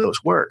most of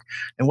those work.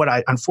 And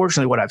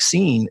unfortunately, what I've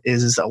seen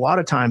is a lot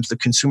of times the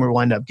consumer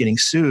will end up getting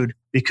sued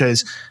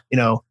because,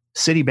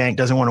 Citibank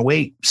doesn't want to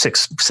wait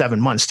 6-7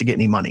 months to get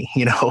any money.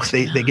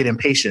 They get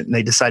impatient and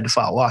they decide to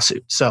file a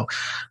lawsuit. So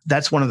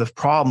that's one of the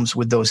problems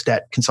with those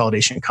debt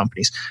consolidation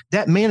companies.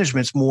 Debt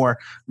management's more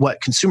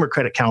what consumer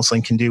credit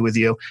counseling can do with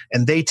you.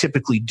 And they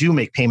typically do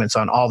make payments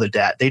on all the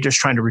debt. They're just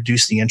trying to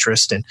reduce the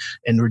interest and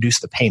reduce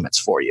the payments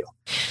for you.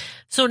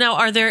 So now,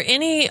 are there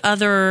any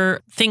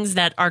other things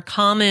that are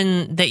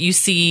common that you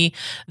see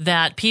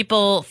that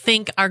people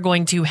think are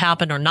going to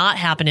happen or not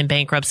happen in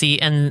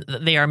bankruptcy and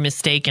they are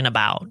mistaken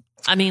about?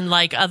 I mean,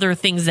 like other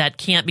things that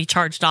can't be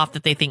charged off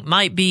that they think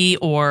might be,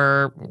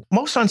 or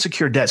most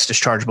unsecured debt's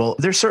dischargeable.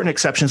 There's certain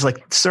exceptions,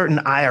 like certain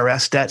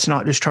IRS debt's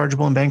not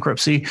dischargeable in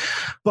bankruptcy,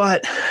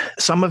 but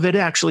some of it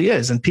actually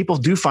is. And people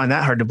do find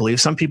that hard to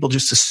believe. Some people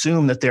just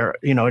assume that they're,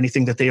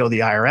 anything that they owe the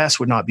IRS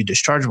would not be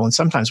dischargeable. And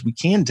sometimes we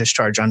can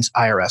discharge on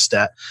IRS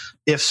debt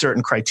if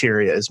certain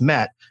criteria is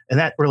met. And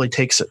that really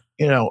takes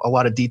a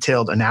lot of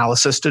detailed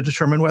analysis to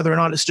determine whether or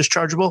not it's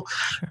dischargeable.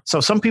 Sure. So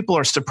some people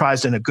are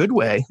surprised in a good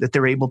way that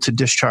they're able to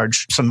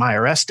discharge some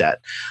IRS debt.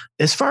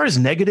 As far as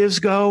negatives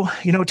go,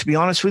 to be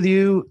honest with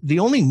you, the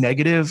only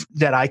negative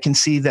that I can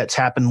see that's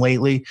happened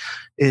lately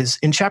is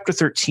in Chapter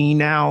 13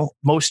 now,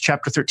 most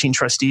Chapter 13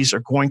 trustees are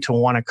going to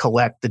want to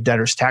collect the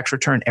debtor's tax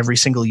return every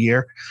single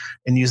year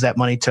and use that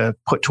money to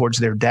put towards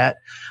their debt.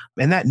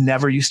 And that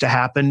never used to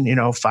happen,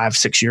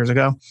 5-6 years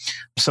ago.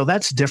 So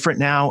that's different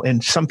now.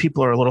 And some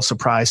people are a little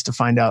surprised to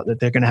find out that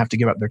they're going to have to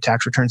give up their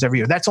tax returns every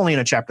year. That's only in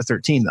a Chapter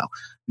 13, though,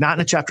 not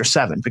in a Chapter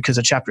 7, because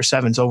a Chapter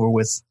 7 is over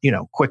with,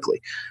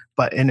 quickly.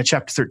 But in a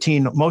Chapter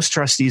 13, most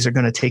trustees are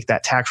going to take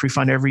that tax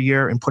refund every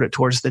year and put it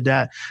towards the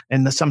debt.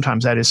 And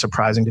sometimes that is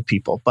surprising to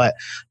people. But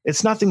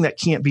it's nothing that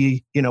can't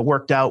be,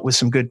 worked out with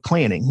some good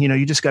planning.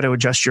 You just got to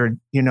adjust your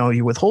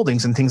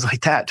withholdings and things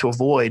like that to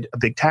avoid a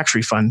big tax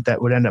refund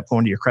that would end up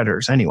going to your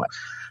creditors anyway.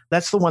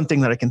 That's the one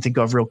thing that I can think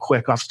of real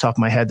quick off the top of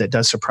my head that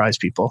does surprise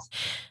people.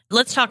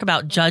 Let's talk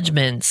about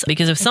judgments,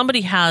 because if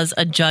somebody has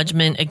a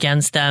judgment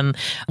against them,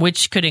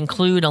 which could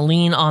include a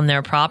lien on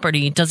their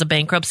property, does a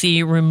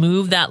bankruptcy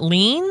remove that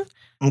lien?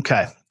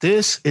 Okay.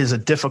 This is a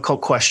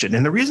difficult question.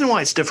 And the reason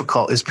why it's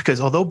difficult is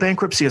because although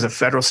bankruptcy is a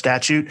federal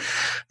statute,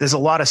 there's a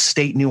lot of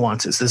state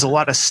nuances. There's a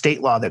lot of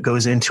state law that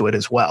goes into it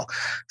as well.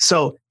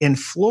 So in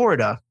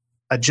Florida,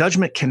 a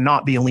judgment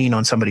cannot be a lien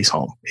on somebody's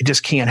home. It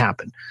just can't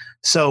happen.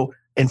 So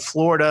in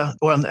Florida,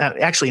 well,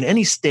 actually in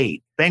any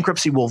state,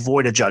 bankruptcy will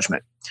void a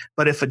judgment.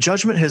 But if a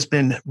judgment has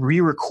been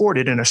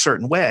re-recorded in a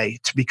certain way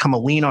to become a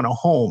lien on a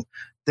home,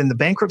 then the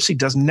bankruptcy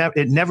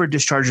never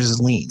discharges as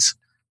liens.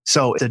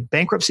 So the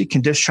bankruptcy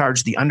can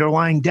discharge the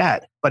underlying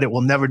debt, but it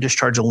will never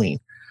discharge a lien.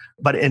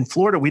 But in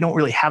Florida, we don't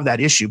really have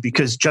that issue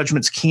because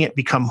judgments can't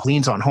become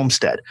liens on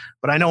homestead.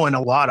 But I know in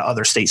a lot of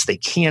other states they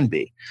can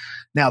be.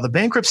 Now, the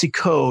bankruptcy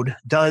code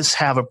does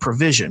have a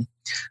provision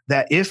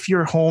that if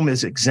your home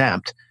is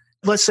exempt,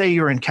 let's say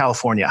you're in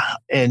California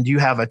and you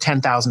have a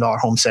 $10,000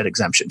 homestead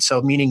exemption.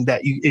 So meaning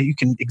that you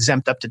can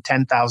exempt up to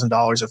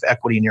 $10,000 of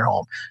equity in your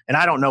home. And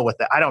I don't know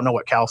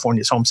what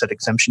California's homestead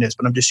exemption is,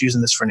 but I'm just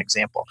using this for an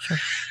example. Sure.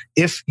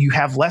 If you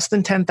have less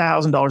than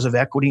 $10,000 of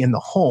equity in the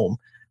home,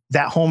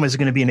 that home is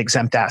going to be an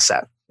exempt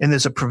asset. And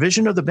there's a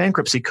provision of the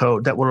bankruptcy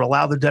code that will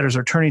allow the debtor's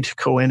attorney to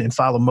go in and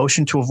file a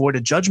motion to avoid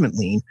a judgment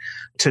lien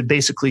to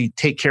basically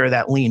take care of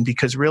that lien,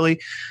 because really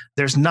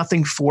there's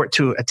nothing for it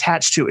to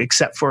attach to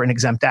except for an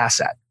exempt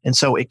asset. And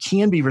so it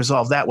can be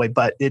resolved that way,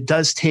 but it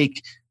does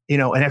take,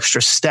 an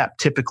extra step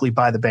typically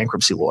by the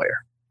bankruptcy lawyer.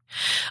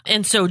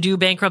 And so do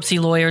bankruptcy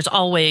lawyers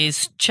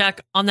always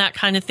check on that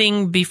kind of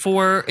thing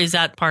before? Is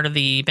that part of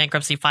the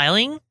bankruptcy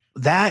filing?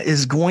 That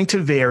is going to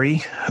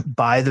vary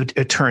by the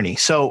attorney.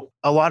 So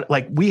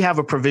we have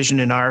a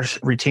provision in our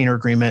retainer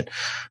agreement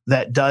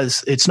that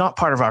it's not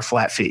part of our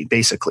flat fee,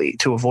 basically,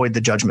 to avoid the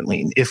judgment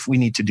lien if we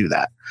need to do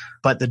that.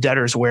 But the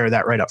debtor is aware of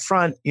that right up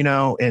front,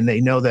 and they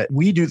know that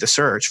we do the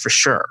search for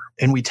sure.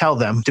 And we tell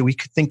them, do we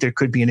think there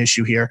could be an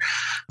issue here?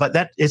 But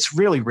it's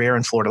really rare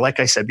in Florida,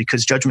 like I said,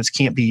 because judgments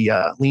can't be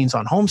liens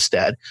on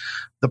homestead.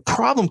 The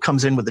problem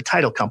comes in with the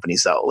title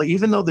companies, though.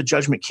 Even though the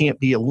judgment can't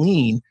be a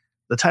lien,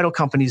 the title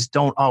companies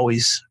don't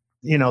always,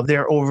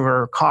 they're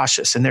over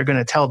cautious, and they're going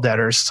to tell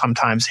debtors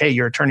sometimes, hey,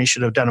 your attorney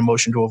should have done a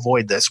motion to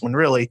avoid this, when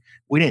really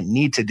we didn't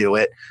need to do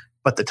it,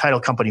 but the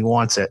title company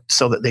wants it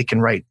so that they can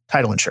write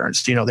title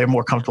insurance. They're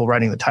more comfortable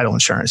writing the title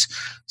insurance.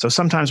 So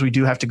sometimes we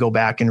do have to go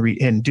back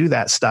and do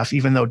that stuff,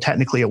 even though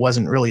technically it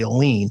wasn't really a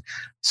lien.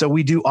 So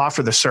we do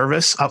offer the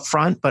service up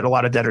front, but a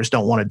lot of debtors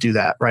don't want to do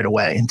that right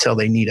away until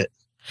they need it.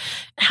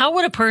 How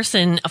would a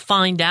person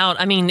find out?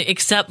 I mean,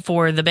 except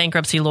for the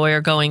bankruptcy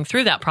lawyer going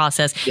through that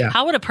process,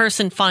 How would a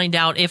person find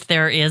out if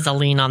there is a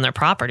lien on their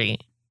property?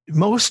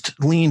 Most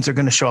liens are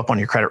going to show up on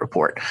your credit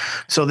report.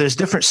 So there's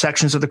different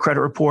sections of the credit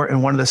report,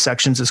 and one of the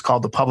sections is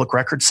called the public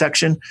records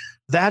section.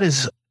 That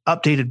is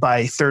updated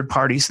by third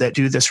parties that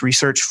do this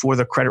research for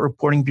the credit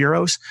reporting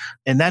bureaus.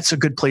 And that's a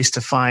good place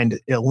to find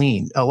a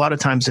lien. A lot of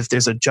times, if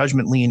there's a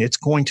judgment lien, it's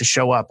going to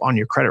show up on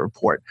your credit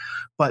report.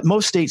 But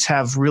most states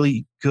have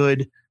really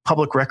good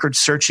public record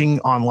searching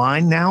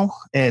online now,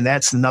 and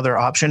that's another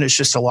option. It's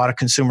just a lot of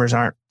consumers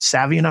aren't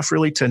savvy enough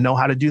really to know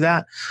how to do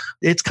that.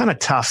 It's kind of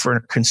tough for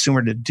a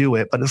consumer to do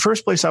it, but the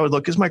first place I would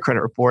look is my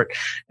credit report.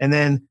 And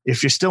then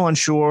if you're still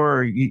unsure,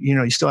 or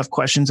you still have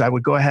questions, I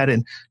would go ahead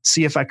and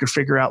see if I could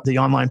figure out the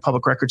online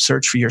public record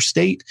search for your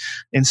state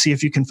and see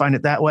if you can find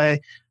it that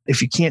way. If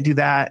you can't do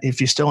that,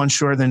 if you're still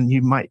unsure, then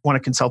you might want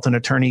to consult an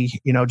attorney,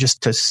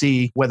 just to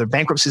see whether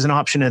bankruptcy is an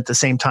option. And at the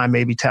same time,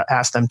 maybe to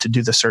ask them to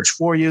do the search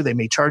for you. They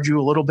may charge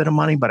you a little bit of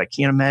money, but I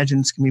can't imagine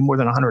it's going to be more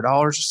than $100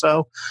 or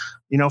so,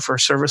 for a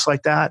service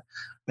like that.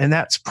 And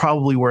that's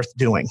probably worth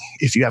doing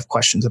if you have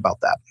questions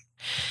about that.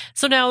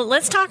 So now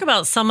let's talk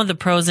about some of the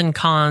pros and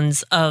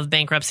cons of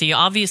bankruptcy.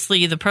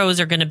 Obviously, the pros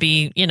are going to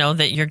be,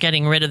 that you're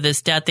getting rid of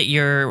this debt that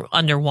you're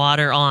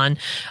underwater on,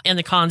 and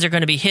the cons are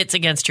going to be hits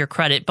against your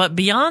credit. But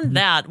beyond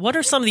that, what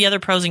are some of the other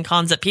pros and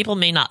cons that people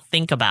may not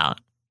think about?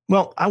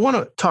 Well, I want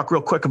to talk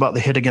real quick about the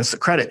hit against the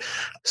credit.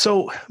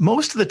 So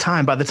most of the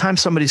time, by the time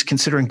somebody's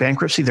considering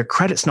bankruptcy, their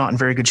credit's not in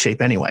very good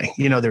shape anyway.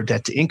 Their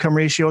debt to income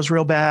ratio is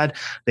real bad.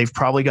 They've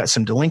probably got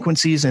some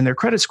delinquencies and their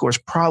credit score is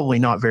probably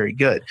not very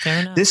good.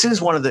 This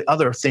is one of the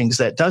other things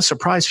that does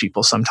surprise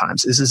people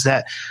sometimes is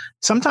that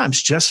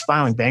sometimes just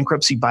filing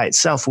bankruptcy by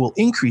itself will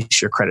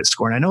increase your credit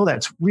score. And I know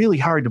that's really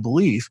hard to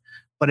believe,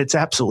 but it's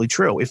absolutely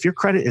true. If your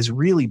credit is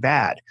really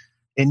bad,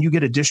 and you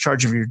get a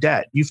discharge of your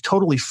debt, you've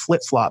totally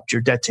flip-flopped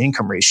your debt to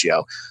income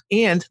ratio.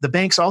 And the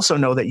banks also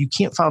know that you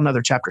can't file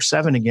another Chapter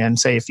 7 again,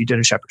 say if you did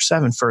a Chapter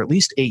 7 for at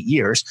least 8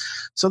 years.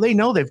 So they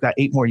know they've got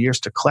 8 more years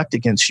to collect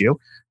against you,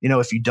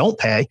 if you don't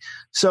pay.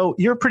 So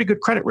you're a pretty good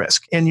credit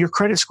risk. And your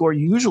credit score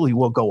usually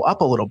will go up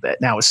a little bit.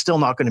 Now, it's still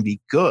not going to be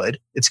good.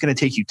 It's going to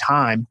take you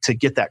time to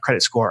get that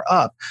credit score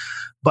up.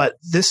 But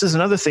this is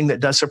another thing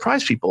that does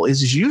surprise people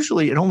is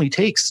usually it only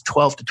takes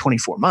 12 to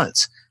 24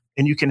 months.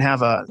 And you can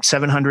have a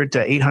 700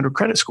 to 800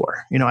 credit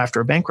score,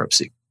 after a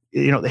bankruptcy.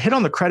 The hit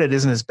on the credit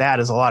isn't as bad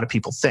as a lot of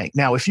people think.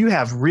 Now, if you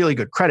have really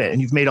good credit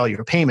and you've made all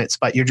your payments,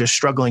 but you're just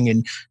struggling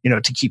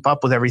to keep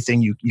up with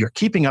everything, you're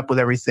keeping up with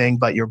everything,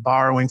 but you're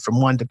borrowing from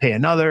one to pay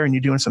another and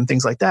you're doing some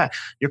things like that,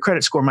 your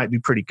credit score might be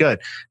pretty good.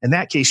 In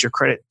that case, your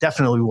credit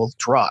definitely will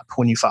drop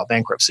when you file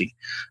bankruptcy.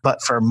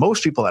 But for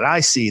most people that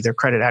I see, their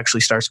credit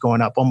actually starts going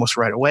up almost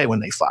right away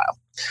when they file.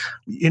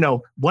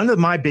 One of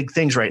my big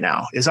things right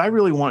now is I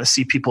really want to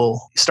see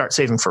people start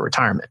saving for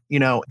retirement.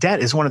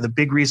 Debt is one of the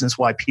big reasons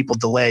why people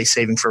delay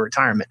saving for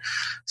retirement.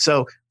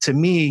 So to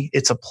me,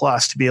 it's a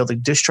plus to be able to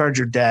discharge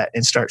your debt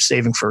and start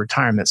saving for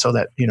retirement so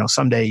that,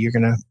 someday you're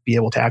going to be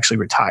able to actually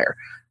retire.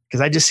 Because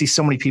I just see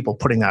so many people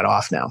putting that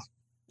off now.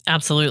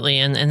 Absolutely.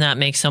 And that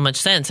makes so much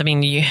sense. I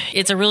mean,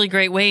 it's a really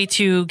great way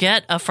to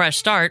get a fresh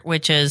start,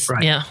 which is,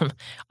 right.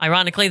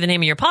 Ironically, the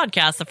name of your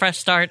podcast, the Fresh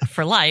Start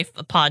for Life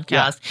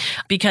podcast,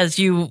 because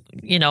you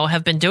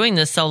have been doing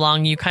this so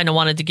long, you kind of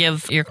wanted to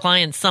give your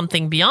clients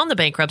something beyond the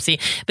bankruptcy.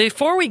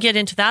 Before we get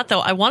into that,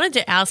 though, I wanted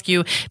to ask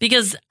you,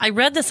 because I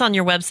read this on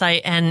your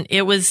website and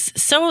it was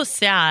so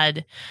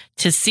sad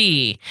to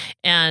see.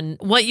 And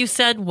what you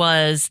said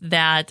was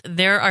that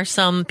there are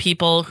some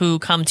people who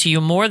come to you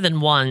more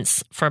than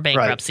once for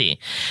bankruptcy. Right.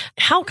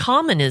 How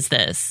common is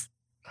this?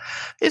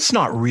 It's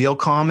not real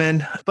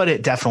common, but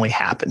it definitely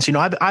happens.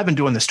 I've been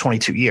doing this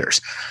 22 years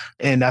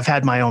and I've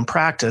had my own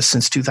practice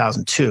since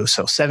 2002.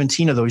 So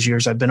 17 of those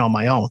years I've been on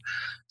my own.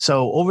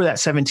 So over that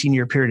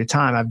 17-year period of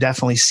time, I've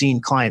definitely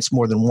seen clients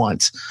more than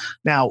once.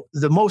 Now,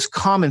 the most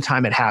common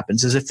time it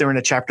happens is if they're in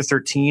a Chapter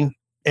 13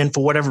 and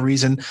for whatever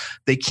reason,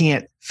 they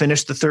can't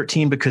finish the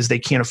 13 because they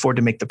can't afford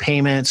to make the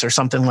payments or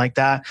something like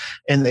that.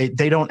 And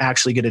they don't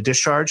actually get a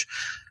discharge.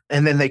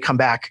 And then they come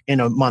back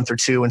in a month or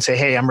two and say,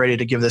 hey, I'm ready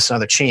to give this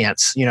another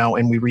chance,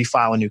 and we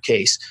refile a new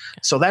case.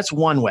 So that's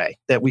one way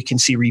that we can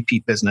see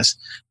repeat business.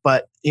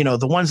 But,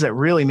 the ones that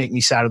really make me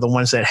sad are the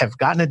ones that have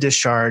gotten a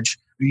discharge,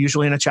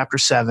 usually in a Chapter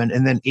 7,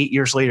 and then 8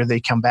 years later, they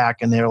come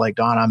back and they're like,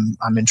 Don,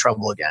 I'm in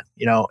trouble again,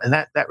 and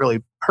that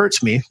really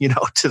hurts me,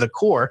 to the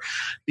core,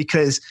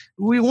 because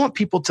we want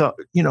people to,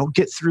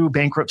 get through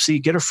bankruptcy,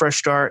 get a fresh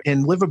start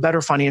and live a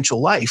better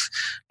financial life.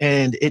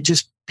 And it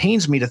just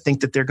pains me to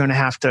think that they're going to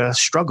have to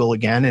struggle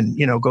again and,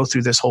 go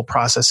through this whole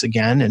process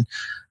again. And,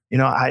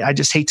 I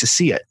just hate to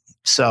see it.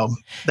 So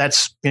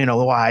that's,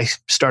 why I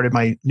started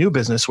my new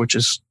business, which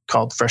is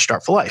called Fresh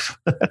Start for Life.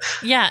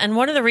 Yeah. And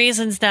one of the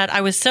reasons that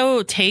I was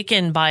so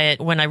taken by it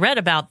when I read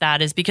about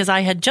that is because I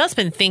had just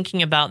been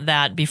thinking about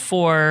that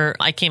before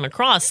I came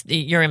across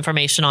your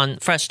information on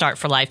Fresh Start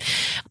for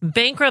Life.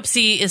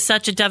 Bankruptcy is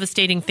such a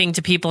devastating thing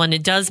to people, and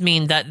it does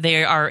mean that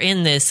they are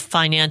in this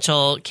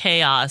financial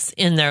chaos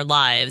in their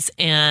lives.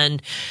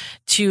 And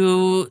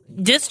to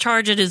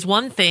discharge it is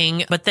one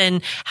thing, but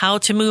then how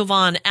to move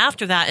on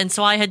after that. And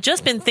so I had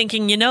just been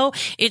thinking,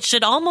 it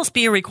should almost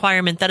be a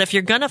requirement that if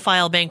you're going to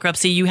file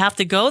bankruptcy, you have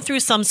to go through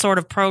some sort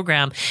of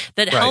program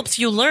that helps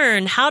you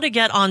learn how to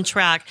get on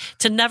track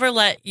to never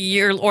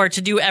or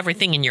to do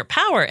everything in your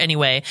power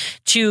anyway,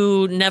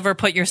 to never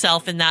put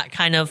yourself in that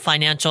kind of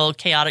financial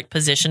chaotic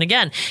position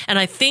again. And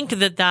I think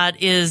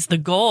that is the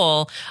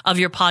goal of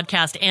your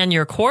podcast and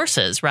your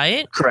courses,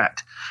 right?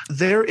 Correct.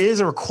 There is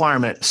a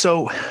requirement.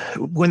 So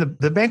when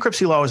the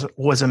bankruptcy law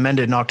was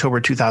amended in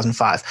October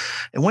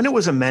 2005, and when it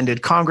was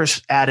amended,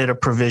 Congress added a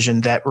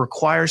provision that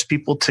requires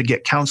people to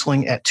get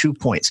counseling at 2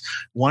 points.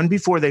 One,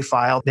 before they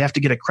file, they have to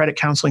get a credit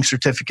counseling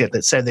certificate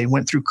that said they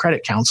went through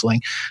credit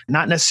counseling,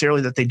 not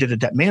necessarily that they did a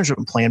debt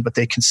management plan, but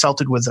they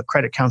consulted with a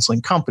credit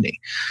counseling company.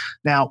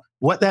 Now,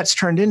 what that's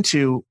turned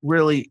into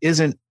really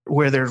isn't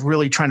where they're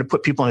really trying to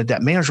put people in a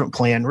debt management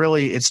plan.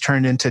 Really, it's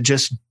turned into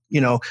just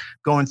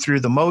going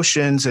through the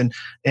motions and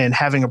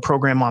having a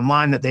program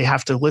online that they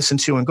have to listen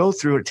to and go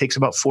through. It takes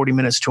about 40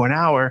 minutes to an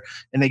hour,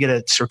 and they get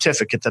a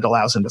certificate that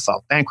allows them to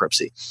file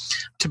bankruptcy.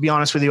 To be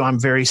honest with you, I'm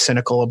very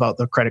cynical about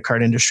the credit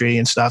card industry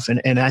and stuff. And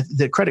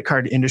the credit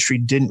card industry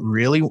didn't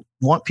really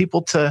want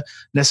people to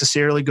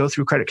necessarily go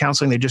through credit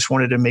counseling. They just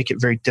wanted to make it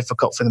very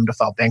difficult for them to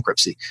file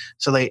bankruptcy.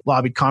 So they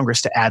lobbied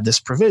Congress to add this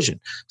provision.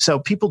 So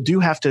people do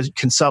have to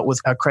consult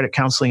with a credit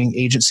counseling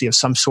agency of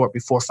some sort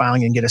before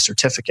filing and get a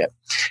certificate.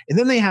 And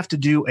then they have to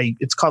do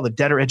it's called a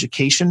debtor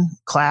education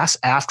class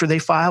after they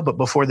file, but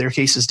before their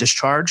case is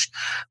discharged.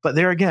 But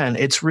there again,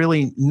 it's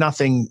really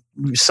nothing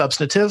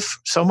substantive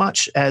so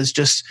much as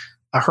just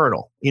a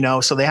hurdle,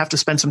 so they have to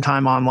spend some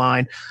time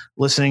online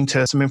listening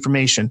to some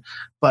information.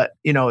 But,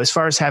 as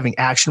far as having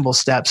actionable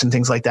steps and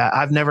things like that,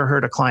 I've never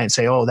heard a client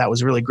say, oh, that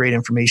was really great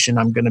information,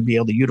 I'm going to be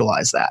able to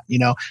utilize that.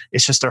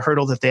 It's just a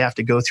hurdle that they have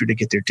to go through to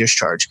get their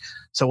discharge.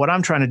 So what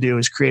I'm trying to do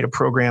is create a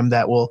program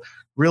that will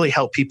really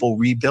help people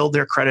rebuild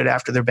their credit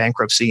after their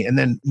bankruptcy. And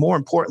then more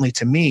importantly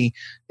to me,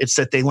 it's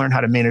that they learn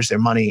how to manage their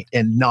money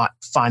and not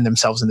find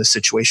themselves in this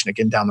situation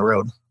again down the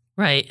road.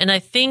 Right. And I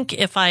think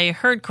if I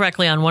heard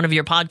correctly on one of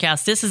your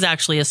podcasts, this is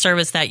actually a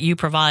service that you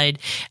provide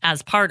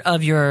as part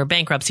of your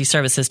bankruptcy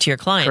services to your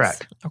clients.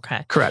 Correct.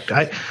 Okay. Correct.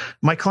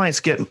 My clients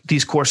get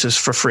these courses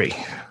for free.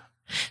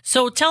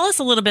 So tell us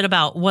a little bit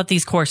about what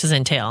these courses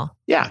entail.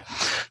 Yeah.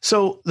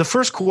 So the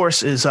first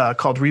course is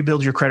called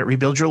Rebuild Your Credit,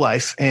 Rebuild Your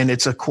Life. And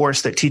it's a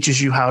course that teaches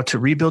you how to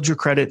rebuild your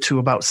credit to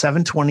about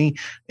 720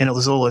 in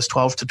as little as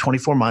 12 to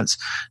 24 months.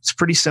 It's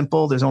pretty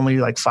simple. There's only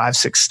like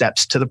 5-6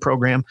 steps to the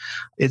program.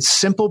 It's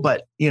simple,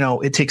 but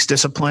it takes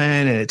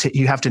discipline and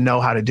you have to know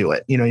how to do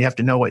it. You have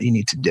to know what you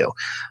need to do.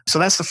 So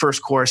that's the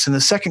first course. And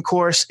the second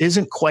course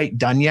isn't quite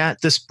done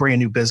yet. This brand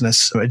new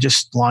business, I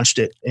just launched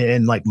it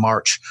in like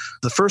March.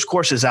 The first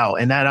course is out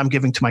and that I'm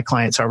giving to my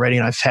clients already.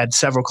 And I've had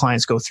several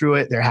clients go through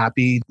it. They're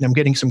happy. I'm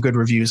getting some good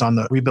reviews on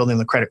the Rebuilding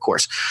the Credit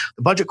course.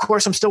 The budget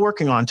course, I'm still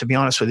working on, to be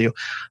honest with you.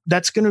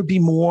 That's going to be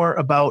more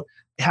about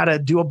how to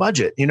do a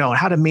budget,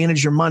 how to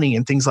manage your money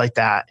and things like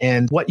that,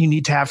 and what you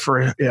need to have for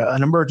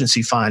an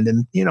emergency fund,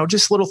 and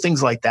just little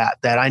things like that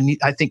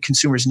I think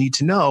consumers need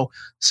to know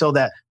so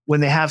that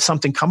when they have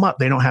something come up,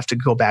 they don't have to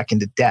go back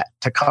into debt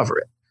to cover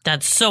it.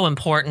 That's so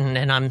important.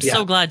 And I'm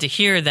so glad to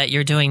hear that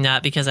you're doing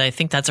that, because I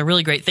think that's a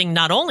really great thing,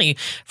 not only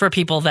for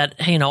people that,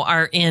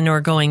 are in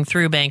or going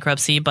through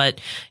bankruptcy,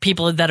 but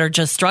people that are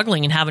just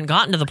struggling and haven't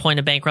gotten to the point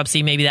of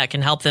bankruptcy. Maybe that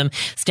can help them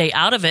stay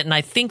out of it. And I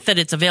think that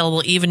it's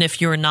available even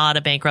if you're not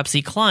a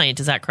bankruptcy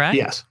client. Is that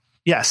correct?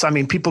 Yes. I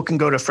mean, people can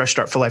go to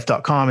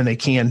freshstartforlife.com and they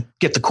can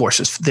get the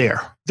courses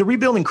there. The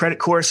Rebuilding Credit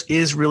course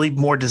is really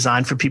more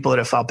designed for people that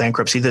have filed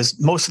bankruptcy. There's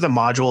most of the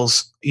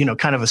modules,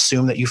 kind of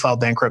assume that you filed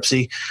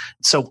bankruptcy.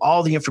 So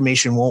all the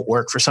information won't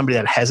work for somebody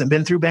that hasn't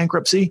been through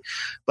bankruptcy,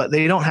 but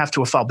they don't have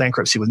to have filed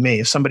bankruptcy with me.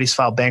 If somebody's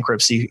filed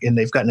bankruptcy and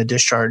they've gotten a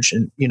discharge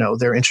and,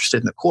 they're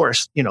interested in the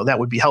course, that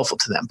would be helpful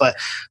to them. But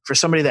for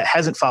somebody that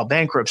hasn't filed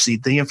bankruptcy,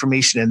 the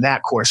information in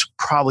that course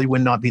probably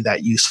would not be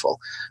that useful.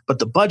 But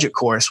the budget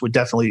course would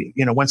definitely,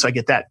 once I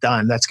get that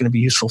done, that's going to be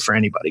useful for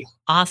anybody.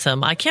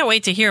 Awesome. I can't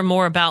wait to hear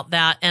more about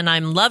that. And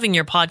I'm loving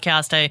your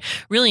podcast. I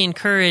really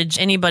encourage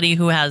anybody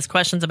who has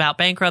questions about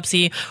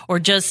bankruptcy or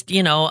just,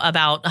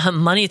 about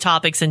money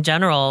topics in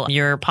general.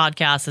 Your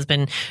podcast has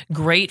been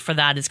great for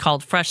that. It's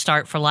called Fresh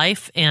Start for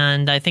Life.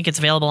 And I think it's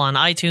available on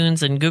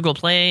iTunes and Google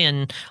Play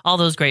and all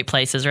those great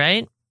places,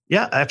 right?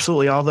 Yeah,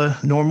 absolutely. All the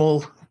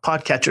normal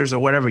podcatchers or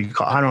whatever you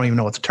call it. I don't even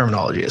know what the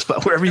terminology is,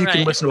 but wherever you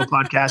can listen to a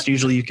podcast,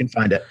 usually you can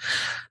find it.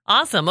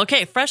 Awesome.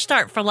 Okay.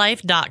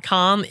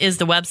 FreshStartForLife.com is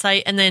the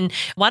website. And then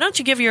why don't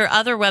you give your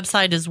other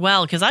website as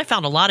well? Because I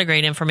found a lot of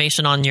great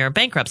information on your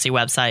bankruptcy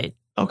website.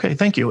 Okay.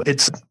 Thank you.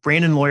 It's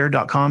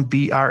BrandonLawyer.com,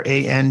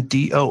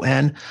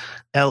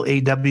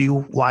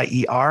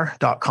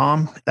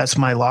 BrandonLawyer.com. That's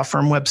my law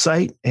firm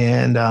website.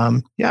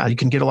 And you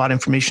can get a lot of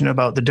information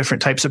about the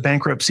different types of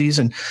bankruptcies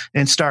and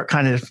start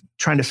kind of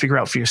trying to figure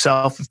out for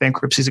yourself if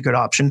bankruptcy is a good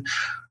option.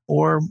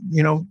 Or,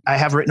 I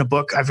have written a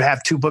book. I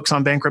have 2 books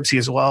on bankruptcy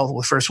as well.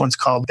 The first one's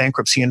called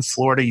Bankruptcy in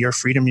Florida, Your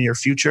Freedom, Your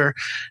Future.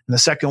 And the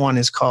second one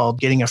is called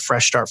Getting a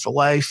Fresh Start for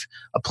Life,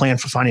 A Plan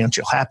for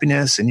Financial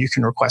Happiness. And you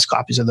can request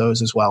copies of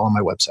those as well on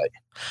my website.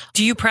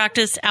 Do you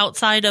practice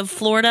outside of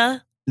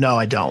Florida? No,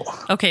 I don't.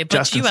 Okay,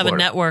 but you have a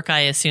network,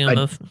 I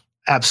assume.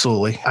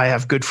 Absolutely. I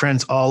have good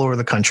friends all over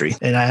the country,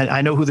 and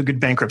I know who the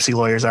good bankruptcy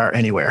lawyers are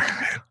anywhere.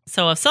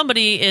 So if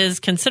somebody is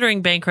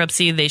considering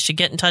bankruptcy, they should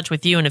get in touch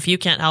with you. And if you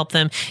can't help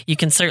them, you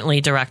can certainly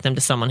direct them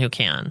to someone who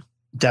can.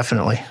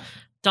 Definitely.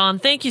 Don,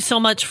 thank you so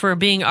much for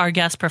being our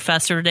guest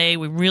professor today.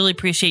 We really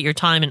appreciate your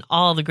time and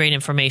all the great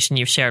information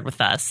you've shared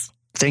with us.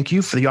 Thank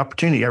you for the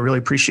opportunity. I really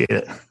appreciate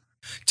it.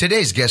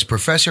 Today's guest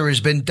professor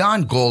has been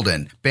Don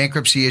Golden,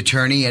 bankruptcy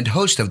attorney and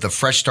host of the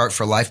Fresh Start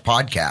for Life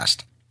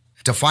podcast.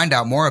 To find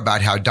out more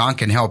about how Don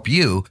can help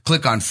you,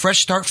 click on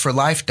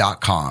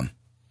freshstartforlife.com.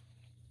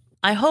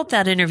 I hope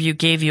that interview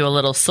gave you a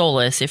little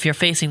solace if you're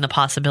facing the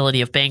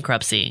possibility of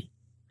bankruptcy.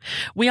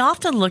 We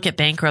often look at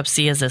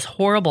bankruptcy as this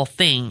horrible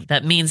thing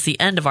that means the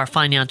end of our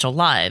financial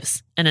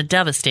lives and a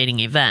devastating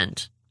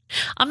event.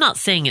 I'm not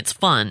saying it's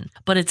fun,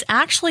 but it's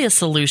actually a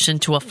solution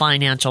to a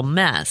financial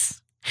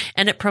mess,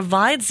 and it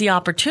provides the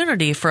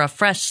opportunity for a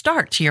fresh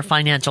start to your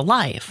financial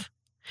life.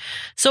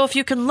 So if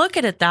you can look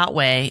at it that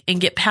way and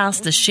get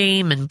past the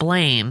shame and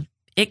blame,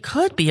 it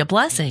could be a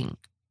blessing.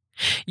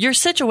 Your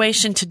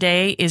situation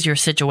today is your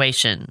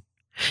situation.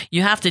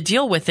 You have to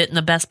deal with it in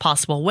the best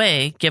possible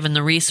way, given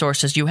the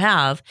resources you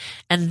have,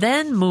 and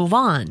then move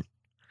on.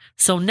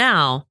 So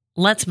now,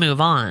 let's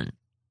move on.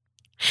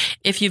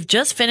 If you've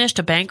just finished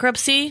a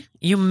bankruptcy,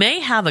 you may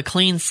have a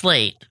clean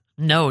slate,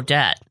 no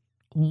debt.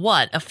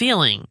 What a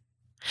feeling.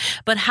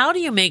 But how do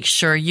you make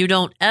sure you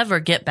don't ever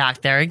get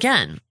back there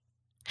again?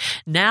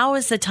 Now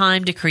is the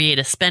time to create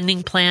a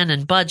spending plan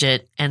and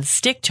budget and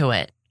stick to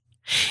it.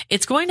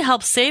 It's going to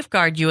help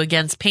safeguard you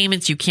against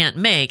payments you can't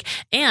make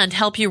and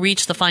help you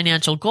reach the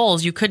financial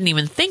goals you couldn't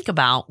even think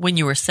about when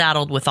you were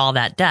saddled with all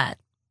that debt.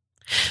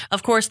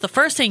 Of course, the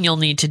first thing you'll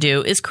need to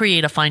do is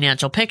create a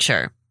financial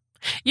picture.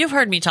 You've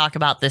heard me talk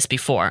about this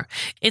before.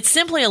 It's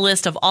simply a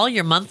list of all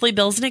your monthly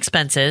bills and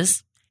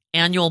expenses,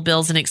 annual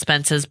bills and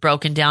expenses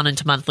broken down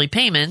into monthly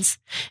payments,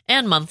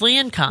 and monthly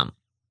income.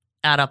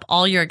 Add up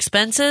all your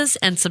expenses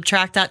and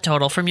subtract that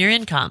total from your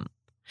income.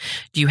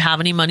 Do you have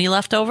any money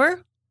left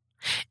over?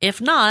 If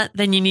not,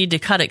 then you need to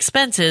cut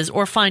expenses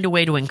or find a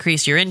way to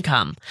increase your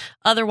income.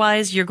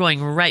 Otherwise, you're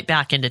going right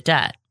back into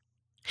debt.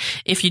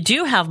 If you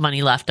do have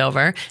money left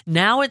over,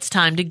 now it's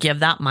time to give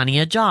that money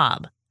a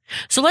job.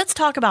 So let's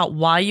talk about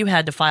why you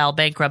had to file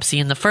bankruptcy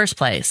in the first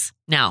place.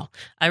 Now,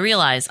 I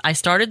realize I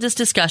started this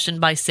discussion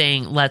by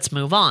saying, let's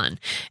move on,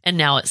 and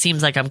now it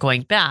seems like I'm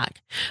going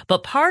back.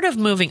 But part of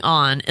moving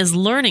on is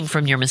learning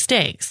from your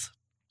mistakes.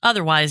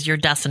 Otherwise, you're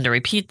destined to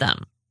repeat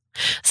them.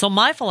 So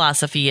my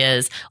philosophy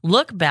is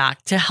look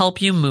back to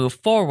help you move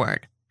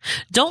forward.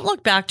 Don't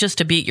look back just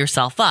to beat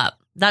yourself up.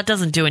 That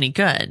doesn't do any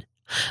good.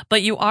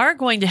 But you are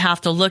going to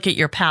have to look at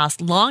your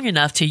past long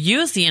enough to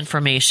use the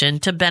information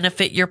to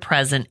benefit your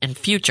present and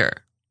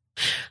future.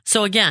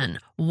 So again,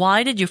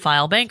 why did you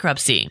file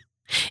bankruptcy?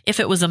 If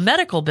it was a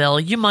medical bill,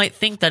 you might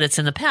think that it's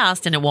in the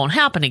past and it won't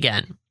happen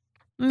again.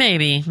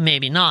 Maybe,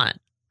 maybe not.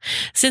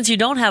 Since you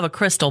don't have a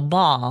crystal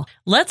ball,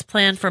 let's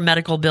plan for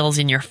medical bills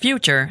in your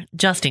future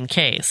just in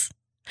case.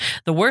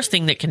 The worst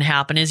thing that can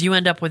happen is you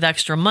end up with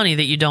extra money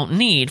that you don't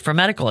need for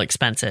medical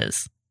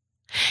expenses.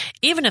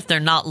 Even if they're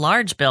not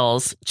large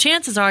bills,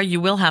 chances are you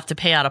will have to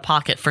pay out of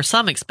pocket for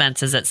some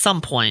expenses at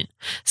some point,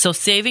 so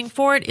saving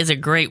for it is a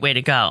great way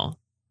to go.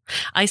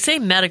 I say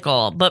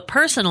medical, but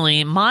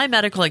personally, my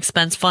medical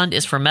expense fund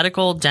is for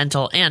medical,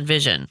 dental, and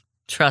vision.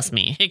 Trust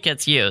me, it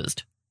gets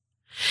used.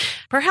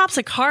 Perhaps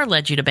a car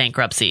led you to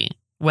bankruptcy,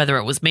 whether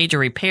it was major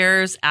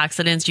repairs,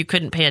 accidents you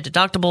couldn't pay a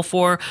deductible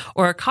for,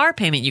 or a car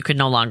payment you could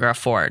no longer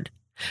afford.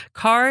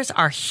 Cars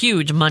are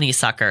huge money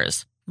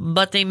suckers,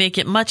 but they make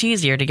it much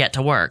easier to get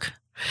to work.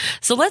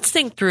 So let's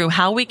think through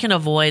how we can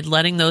avoid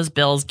letting those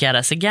bills get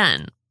us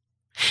again.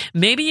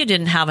 Maybe you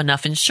didn't have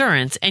enough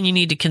insurance and you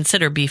need to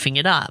consider beefing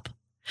it up.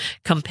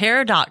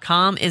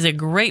 Compare.com is a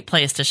great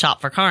place to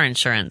shop for car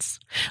insurance.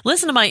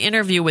 Listen to my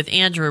interview with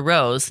Andrew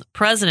Rose,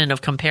 president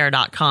of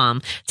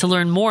Compare.com, to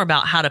learn more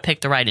about how to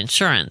pick the right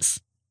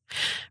insurance.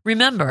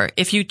 Remember,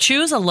 if you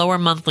choose a lower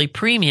monthly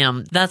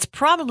premium, that's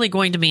probably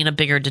going to mean a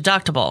bigger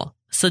deductible.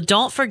 So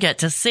don't forget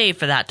to save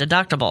for that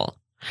deductible.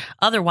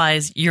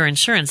 Otherwise, your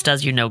insurance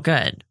does you no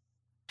good.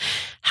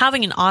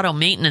 Having an auto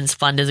maintenance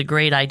fund is a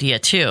great idea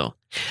too.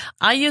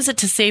 I use it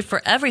to save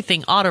for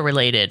everything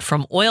auto-related,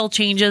 from oil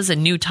changes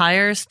and new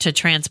tires to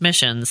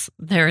transmissions.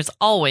 There is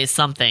always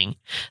something,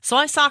 so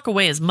I sock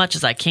away as much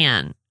as I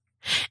can.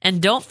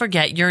 And don't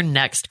forget your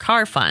next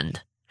car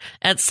fund.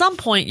 At some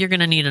point, you're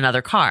going to need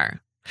another car.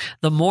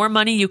 The more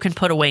money you can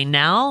put away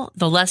now,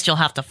 the less you'll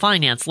have to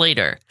finance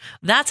later.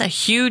 That's a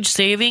huge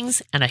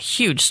savings and a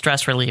huge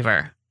stress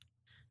reliever.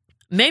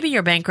 Maybe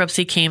your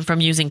bankruptcy came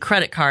from using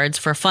credit cards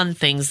for fun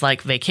things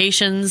like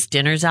vacations,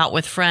 dinners out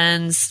with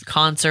friends,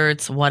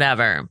 concerts,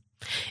 whatever.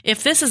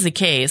 If this is the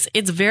case,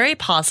 it's very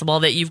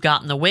possible that you've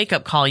gotten the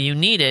wake-up call you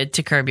needed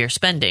to curb your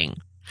spending.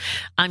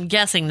 I'm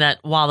guessing that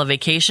while the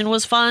vacation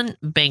was fun,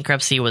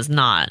 bankruptcy was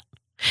not.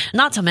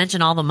 Not to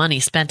mention all the money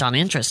spent on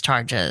interest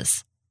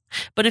charges.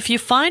 But if you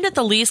find it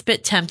the least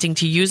bit tempting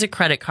to use a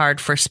credit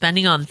card for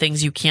spending on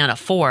things you can't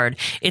afford,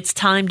 it's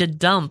time to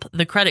dump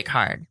the credit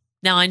card.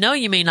 Now, I know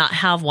you may not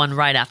have one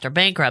right after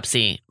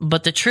bankruptcy,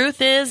 but the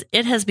truth is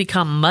it has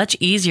become much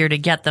easier to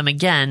get them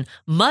again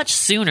much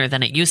sooner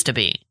than it used to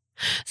be.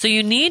 So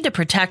you need to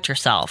protect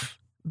yourself.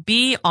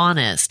 Be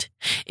honest.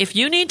 If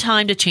you need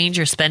time to change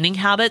your spending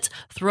habits,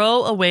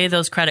 throw away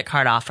those credit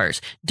card offers.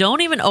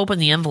 Don't even open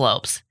the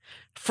envelopes.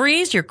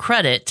 Freeze your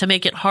credit to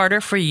make it harder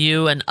for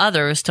you and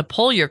others to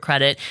pull your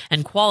credit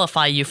and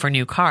qualify you for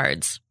new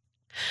cards.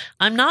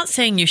 I'm not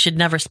saying you should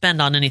never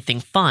spend on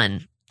anything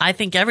fun. I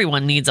think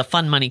everyone needs a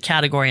fun money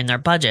category in their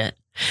budget,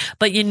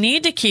 but you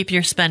need to keep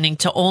your spending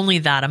to only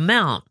that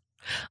amount.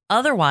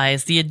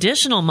 Otherwise, the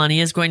additional money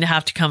is going to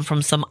have to come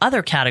from some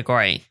other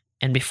category.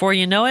 And before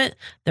you know it,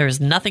 there's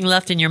nothing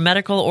left in your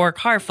medical or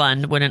car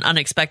fund when an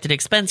unexpected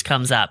expense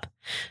comes up.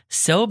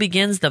 So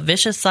begins the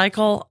vicious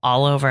cycle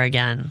all over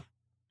again.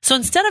 So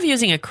instead of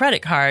using a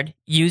credit card,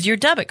 use your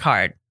debit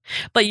card.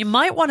 But you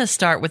might want to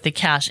start with the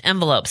cash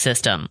envelope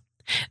system.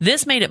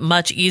 This made it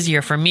much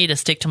easier for me to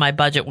stick to my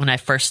budget when I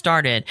first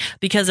started,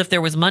 because if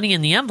there was money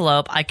in the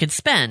envelope, I could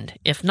spend.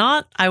 If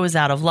not, I was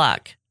out of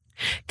luck.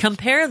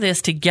 Compare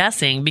this to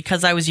guessing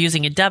because I was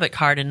using a debit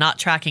card and not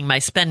tracking my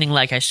spending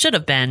like I should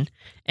have been,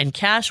 and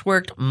cash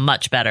worked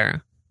much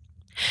better.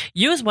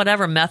 Use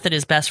whatever method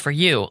is best for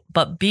you,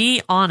 but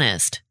be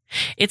honest.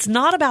 It's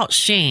not about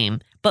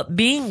shame, but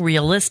being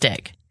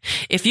realistic.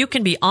 If you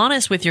can be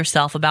honest with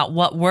yourself about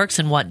what works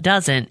and what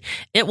doesn't,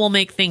 it will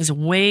make things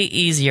way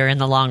easier in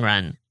the long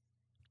run.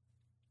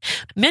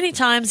 Many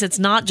times it's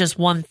not just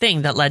one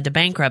thing that led to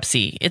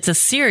bankruptcy, it's a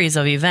series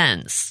of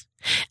events.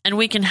 And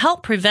we can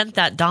help prevent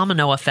that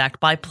domino effect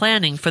by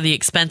planning for the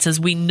expenses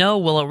we know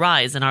will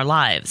arise in our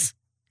lives.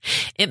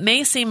 It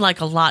may seem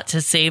like a lot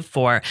to save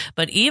for,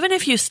 but even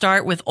if you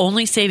start with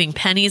only saving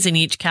pennies in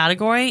each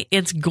category,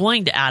 it's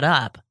going to add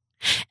up.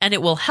 And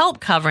it will help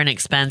cover an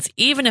expense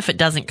even if it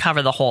doesn't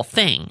cover the whole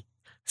thing.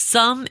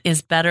 Some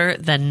is better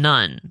than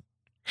none.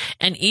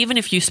 And even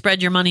if you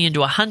spread your money into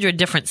 100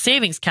 different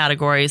savings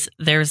categories,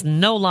 there's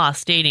no law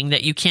stating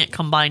that you can't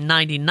combine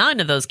 99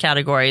 of those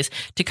categories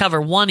to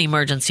cover one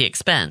emergency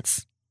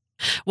expense.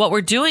 What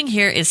we're doing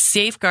here is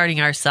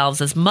safeguarding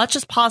ourselves as much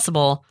as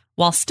possible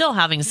while still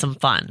having some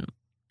fun.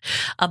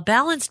 A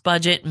balanced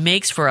budget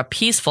makes for a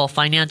peaceful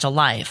financial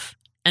life.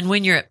 And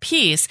when you're at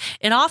peace,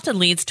 it often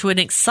leads to an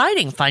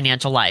exciting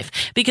financial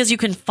life because you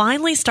can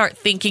finally start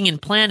thinking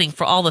and planning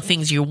for all the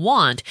things you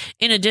want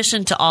in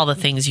addition to all the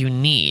things you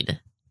need.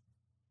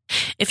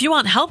 If you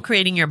want help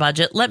creating your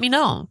budget, let me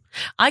know.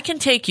 I can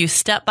take you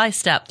step by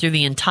step through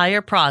the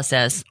entire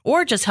process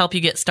or just help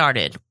you get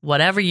started,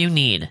 whatever you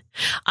need.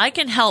 I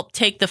can help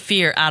take the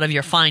fear out of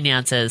your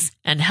finances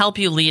and help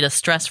you lead a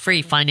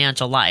stress-free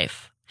financial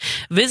life.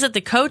 Visit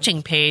the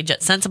coaching page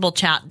at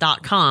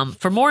sensible.chat.com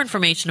for more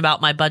information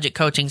about my budget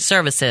coaching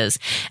services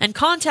and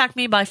contact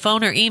me by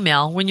phone or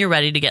email when you're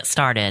ready to get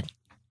started.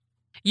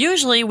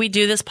 Usually we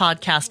do this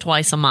podcast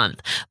twice a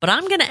month, but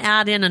I'm going to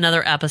add in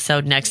another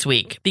episode next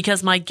week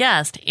because my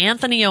guest,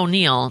 Anthony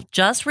O'Neill,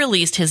 just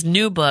released his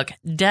new book,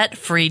 Debt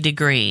Free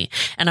Degree,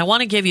 and I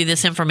want to give you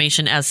this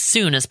information as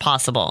soon as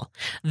possible.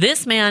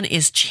 This man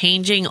is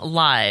changing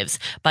lives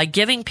by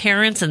giving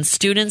parents and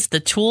students the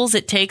tools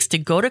it takes to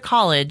go to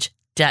college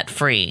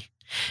debt-free.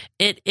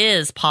 It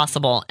is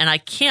possible, and I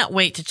can't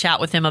wait to chat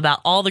with him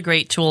about all the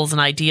great tools and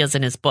ideas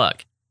in his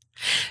book.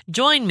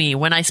 Join me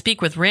when I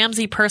speak with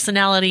Ramsey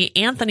personality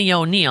Anthony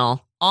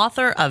O'Neill,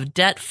 author of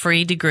Debt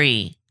Free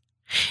Degree.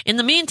 In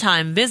the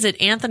meantime, visit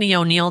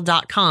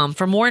anthonyo'neill.com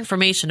for more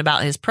information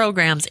about his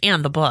programs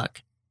and the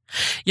book.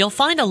 You'll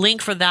find a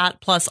link for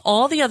that plus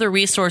all the other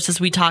resources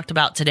we talked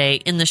about today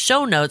in the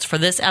show notes for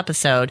this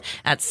episode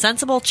at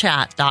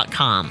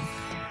sensiblechat.com.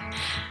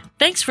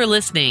 Thanks for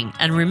listening,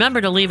 and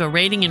remember to leave a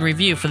rating and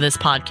review for this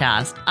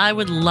podcast. I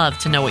would love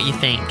to know what you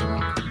think.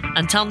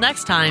 Until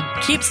next time,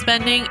 keep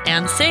spending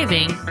and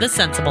saving the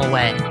sensible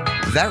way.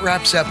 That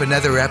wraps up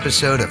another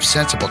episode of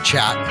Sensible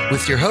Chat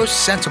with your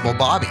host, Sensible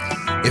Bobby.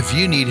 If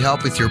you need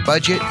help with your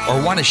budget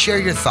or want to share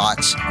your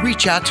thoughts,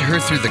 reach out to her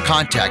through the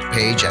contact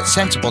page at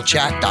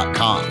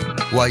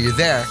sensiblechat.com. While you're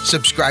there,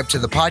 subscribe to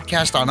the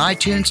podcast on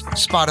iTunes,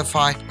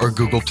 Spotify, or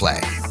Google Play.